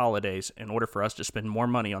fake holidays in order for us to spend more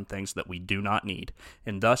money on things that we do not need.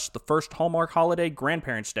 And thus, the first Hallmark holiday,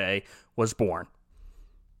 Grandparents' Day, was born.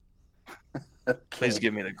 Please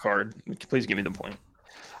give me the card. Please give me the point.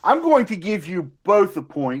 I'm going to give you both a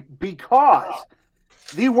point because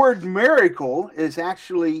The word miracle is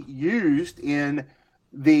actually used in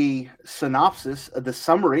the synopsis, the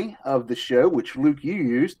summary of the show, which Luke, you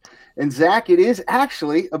used. And Zach, it is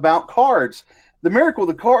actually about cards. The Miracle of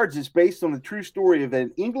the Cards is based on the true story of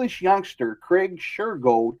an English youngster, Craig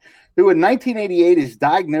Shergold, who in 1988 is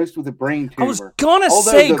diagnosed with a brain tumor. I was going to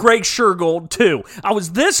say Craig Shergold, too. I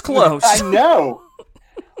was this close. I know.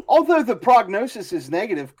 Although the prognosis is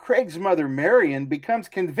negative, Craig's mother, Marion, becomes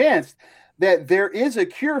convinced that there is a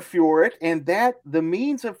cure for it and that the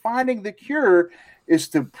means of finding the cure is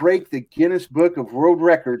to break the Guinness Book of World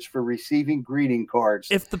Records for receiving greeting cards.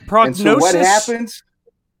 If the prognosis, and so what happens?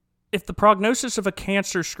 If the prognosis of a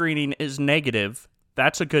cancer screening is negative,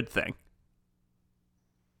 that's a good thing.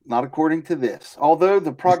 Not according to this. Although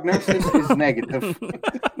the prognosis is negative.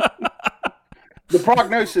 The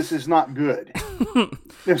prognosis is not good.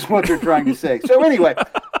 That's what they're trying to say. So anyway,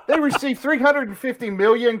 they received 350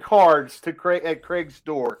 million cards at Craig's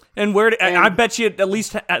door. And I bet you at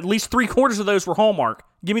least 3/4 of those were Hallmark.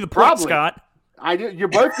 Give me the point, Scott. I do. You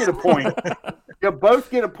both get a point. You both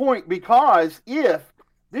get a point, because if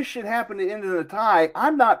this should happen to end in a tie,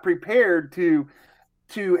 I'm not prepared to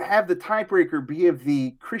have the tiebreaker be of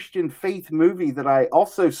the Christian faith movie that I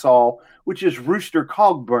also saw, which is Rooster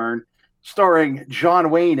Cogburn, starring John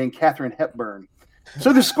Wayne and Katharine Hepburn.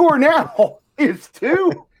 So the score now is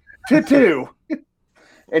 2-2.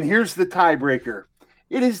 And here's the tiebreaker.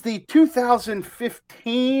 It is the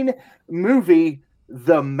 2015 movie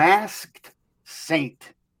The Masked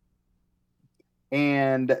Saint.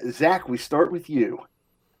 And Zach, we start with you.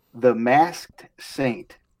 The Masked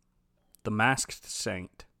Saint. The Masked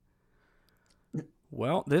Saint.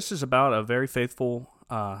 Well, this is about a very faithful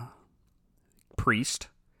priest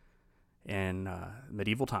in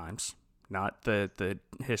medieval times. Not the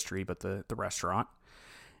history, but the restaurant.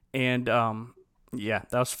 And, yeah,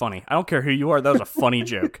 that was funny. I don't care who you are. That was a funny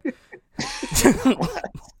joke.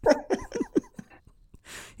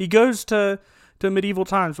 He goes to medieval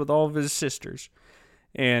times with all of his sisters.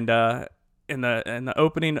 And in the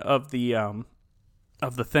opening of the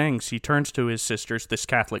things, he turns to his sisters, this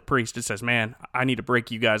Catholic priest, and says, "Man, I need to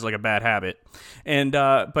break you guys like a bad habit." And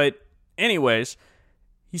but anyways,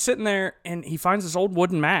 he's sitting there and he finds this old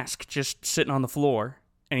wooden mask just sitting on the floor,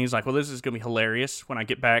 and he's like, "Well, this is gonna be hilarious when I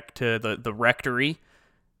get back to the rectory.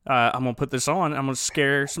 I'm gonna put this on. I'm gonna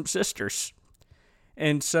scare some sisters."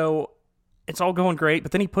 And so it's all going great,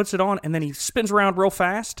 but then he puts it on and then he spins around real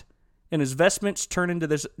fast, and his vestments turn into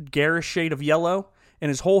this garish shade of yellow, and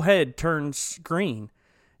his whole head turns green.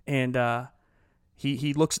 And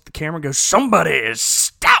he looks at the camera and goes, "Somebody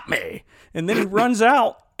stop me!" And then he runs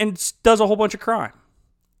out and does a whole bunch of crime.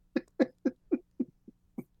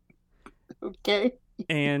 Okay.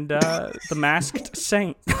 And The Masked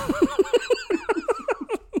Saint.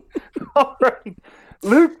 All right.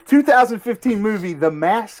 Luke, 2015 movie, The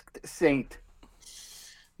Masked Saint.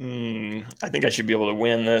 I think I should be able to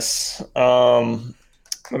win this.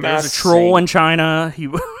 There's a troll in China.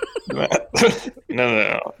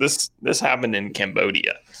 No. This happened in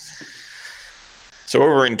Cambodia. So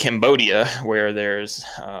over in Cambodia, where there's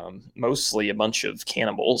mostly a bunch of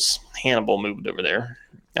cannibals, Hannibal moved over there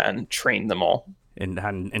and trained them all.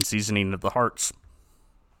 And seasoning of the hearts.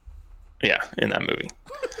 Yeah, in that movie.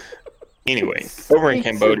 Anyway, over in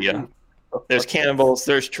Cambodia, there's cannibals,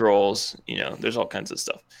 there's trolls, there's all kinds of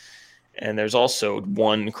stuff. And there's also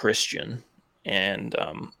one Christian, and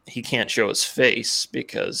he can't show his face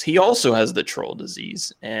because he also has the troll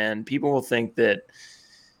disease. And people will think that,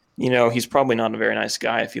 he's probably not a very nice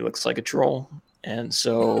guy if he looks like a troll. And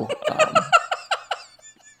so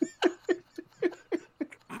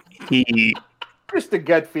he... Just a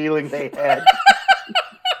gut feeling they had.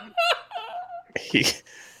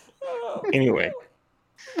 Anyway,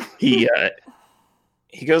 he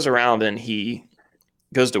goes around and he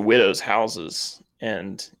goes to widows' houses,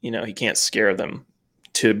 and he can't scare them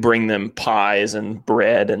to bring them pies and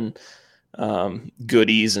bread and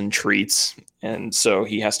goodies and treats, and so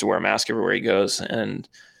he has to wear a mask everywhere he goes. And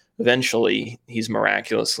eventually, he's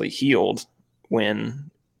miraculously healed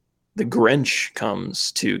when the Grinch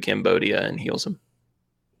comes to Cambodia and heals him.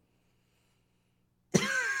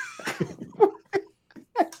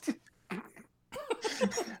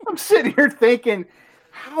 I'm sitting here thinking,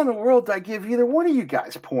 how in the world do I give either one of you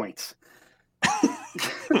guys points?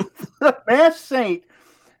 The Masked Saint,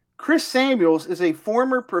 Chris Samuels, is a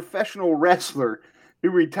former professional wrestler who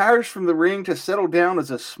retires from the ring to settle down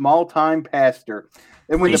as a small-time pastor.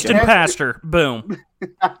 And when Easton pastor, boom.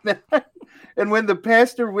 And when the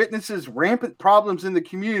pastor witnesses rampant problems in the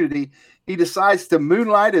community, he decides to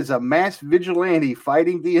moonlight as a masked vigilante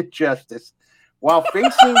fighting the injustice while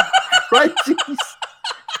facing crises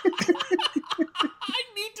I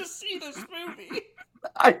need to see this movie.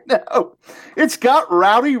 I know. It's got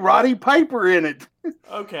Rowdy Roddy Piper in it.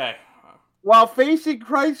 Okay. While facing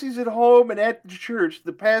crises at home and at the church,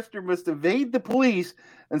 the pastor must evade the police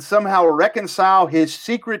and somehow reconcile his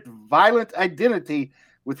secret violent identity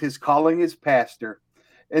with his calling as pastor.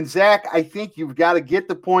 And Zach, I think you've got to get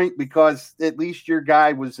the point because at least your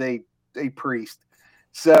guy was a priest.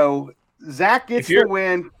 So Zach gets the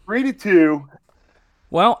win 3-2.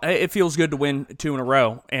 Well, it feels good to win 2 in a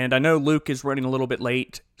row, and I know Luke is running a little bit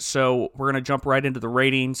late, so we're going to jump right into the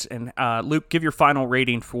ratings. And Luke, give your final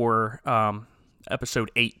rating for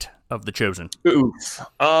episode 8 of The Chosen. Oof.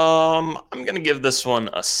 I'm going to give this one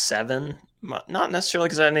a 7. Not necessarily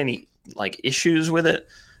because I had any issues with it.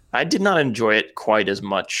 I did not enjoy it quite as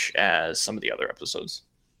much as some of the other episodes.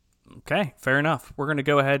 Okay, fair enough. We're going to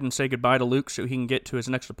go ahead and say goodbye to Luke so he can get to his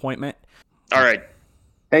next appointment. All right.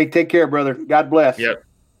 Hey, take care, brother. God bless. Yep,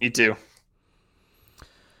 you too.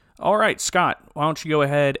 All right, Scott, why don't you go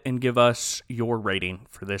ahead and give us your rating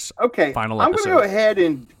for this final episode? I'm going to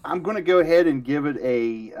go ahead and give it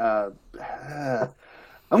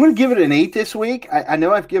I'm going to give it an 8 this week. I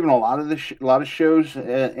know I've given a lot of shows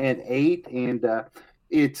an 8, and I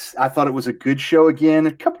thought it was a good show again.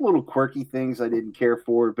 A couple little quirky things I didn't care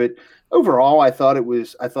for, but overall I thought it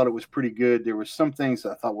was pretty good. There were some things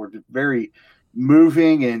I thought were very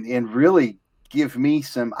moving and really give me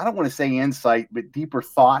some, I don't want to say insight, but deeper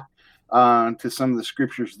thought to some of the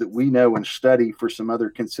scriptures that we know and study for some other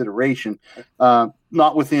consideration,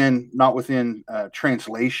 not within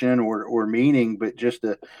translation or meaning, but just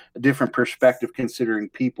a different perspective considering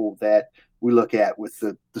people that we look at with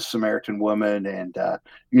the Samaritan woman and,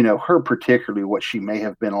 her particularly what she may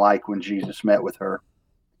have been like when Jesus met with her.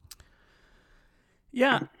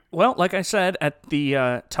 Yeah. Well, like I said, at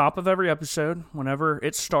the top of every episode, whenever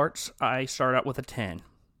it starts, I start out with a 10.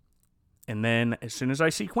 And then as soon as I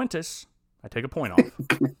see Quintus, I take a point off.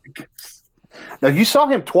 Now, you saw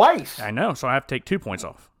him twice. I know, so I have to take 2 points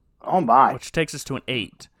off. Oh, my. Which takes us to an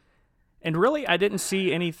 8. And really, I didn't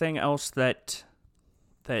see anything else that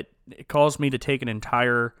it caused me to take an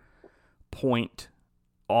entire point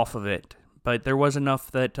off of it. But there was enough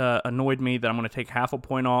that annoyed me that I'm going to take half a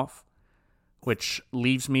point off, which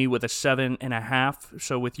leaves me with a 7.5.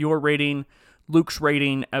 So with your rating, Luke's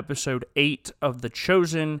rating, episode 8 of The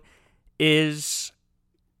Chosen is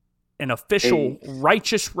an official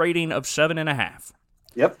righteous rating of 7.5.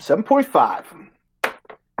 Yep, 7.5.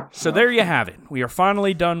 So there you have it. We are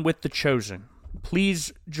finally done with The Chosen.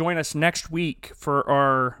 Please join us next week for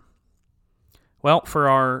our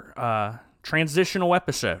transitional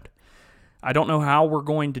episode. I don't know how we're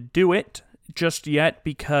going to do it just yet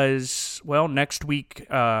because, next week,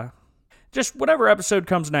 just whatever episode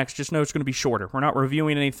comes next, just know it's going to be shorter. We're not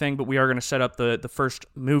reviewing anything, but we are going to set up the first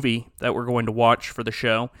movie that we're going to watch for the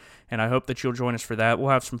show, and I hope that you'll join us for that. We'll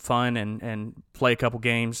have some fun and play a couple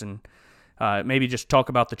games and maybe just talk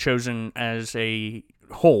about The Chosen as a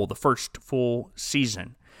whole, the first full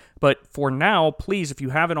season. But for now, please, if you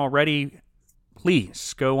haven't already,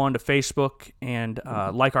 please go on to Facebook and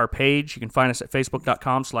like our page. You can find us at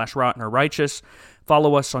facebook.com/rottenorrighteous.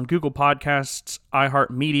 Follow us on Google Podcasts,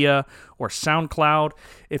 iHeartMedia, or SoundCloud.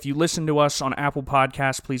 If you listen to us on Apple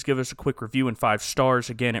Podcasts, please give us a quick review and 5 stars.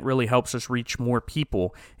 Again, it really helps us reach more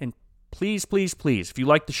people. And please, please, please, if you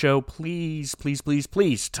like the show, please, please, please,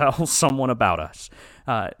 please tell someone about us.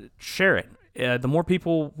 Share it. The more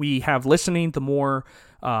people we have listening, the more,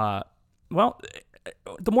 the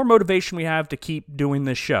more motivation we have to keep doing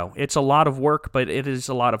this show. It's a lot of work, but it is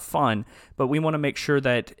a lot of fun. But we want to make sure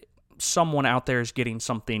that someone out there is getting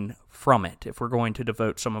something from it if we're going to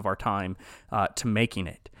devote some of our time to making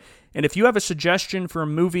it. And if you have a suggestion for a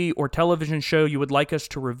movie or television show you would like us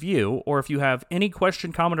to review, or if you have any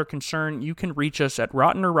question, comment, or concern, you can reach us at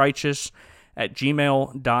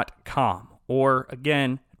rottenorrighteous@gmail.com. Or,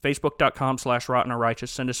 again, facebook.com/rottenorrighteous.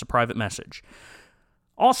 Send us a private message.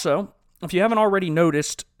 Also, if you haven't already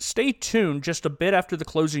noticed, stay tuned just a bit after the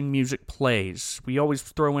closing music plays. We always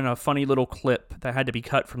throw in a funny little clip that had to be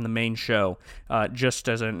cut from the main show, just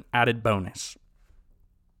as an added bonus.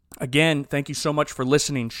 Again, thank you so much for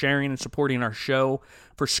listening, sharing, and supporting our show.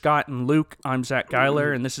 For Scott and Luke, I'm Zach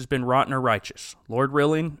Geiler, and this has been Rotten or Righteous. Lord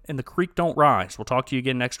willing, and the creek don't rise. We'll talk to you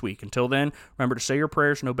again next week. Until then, remember to say your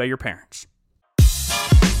prayers and obey your parents.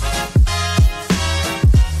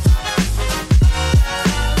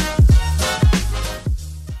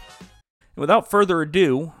 Without further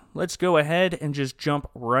ado, let's go ahead and just jump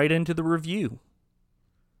right into the review.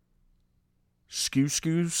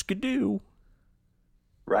 Skadoo.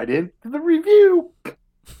 Right into the review.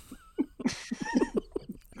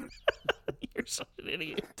 You're such an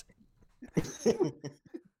idiot.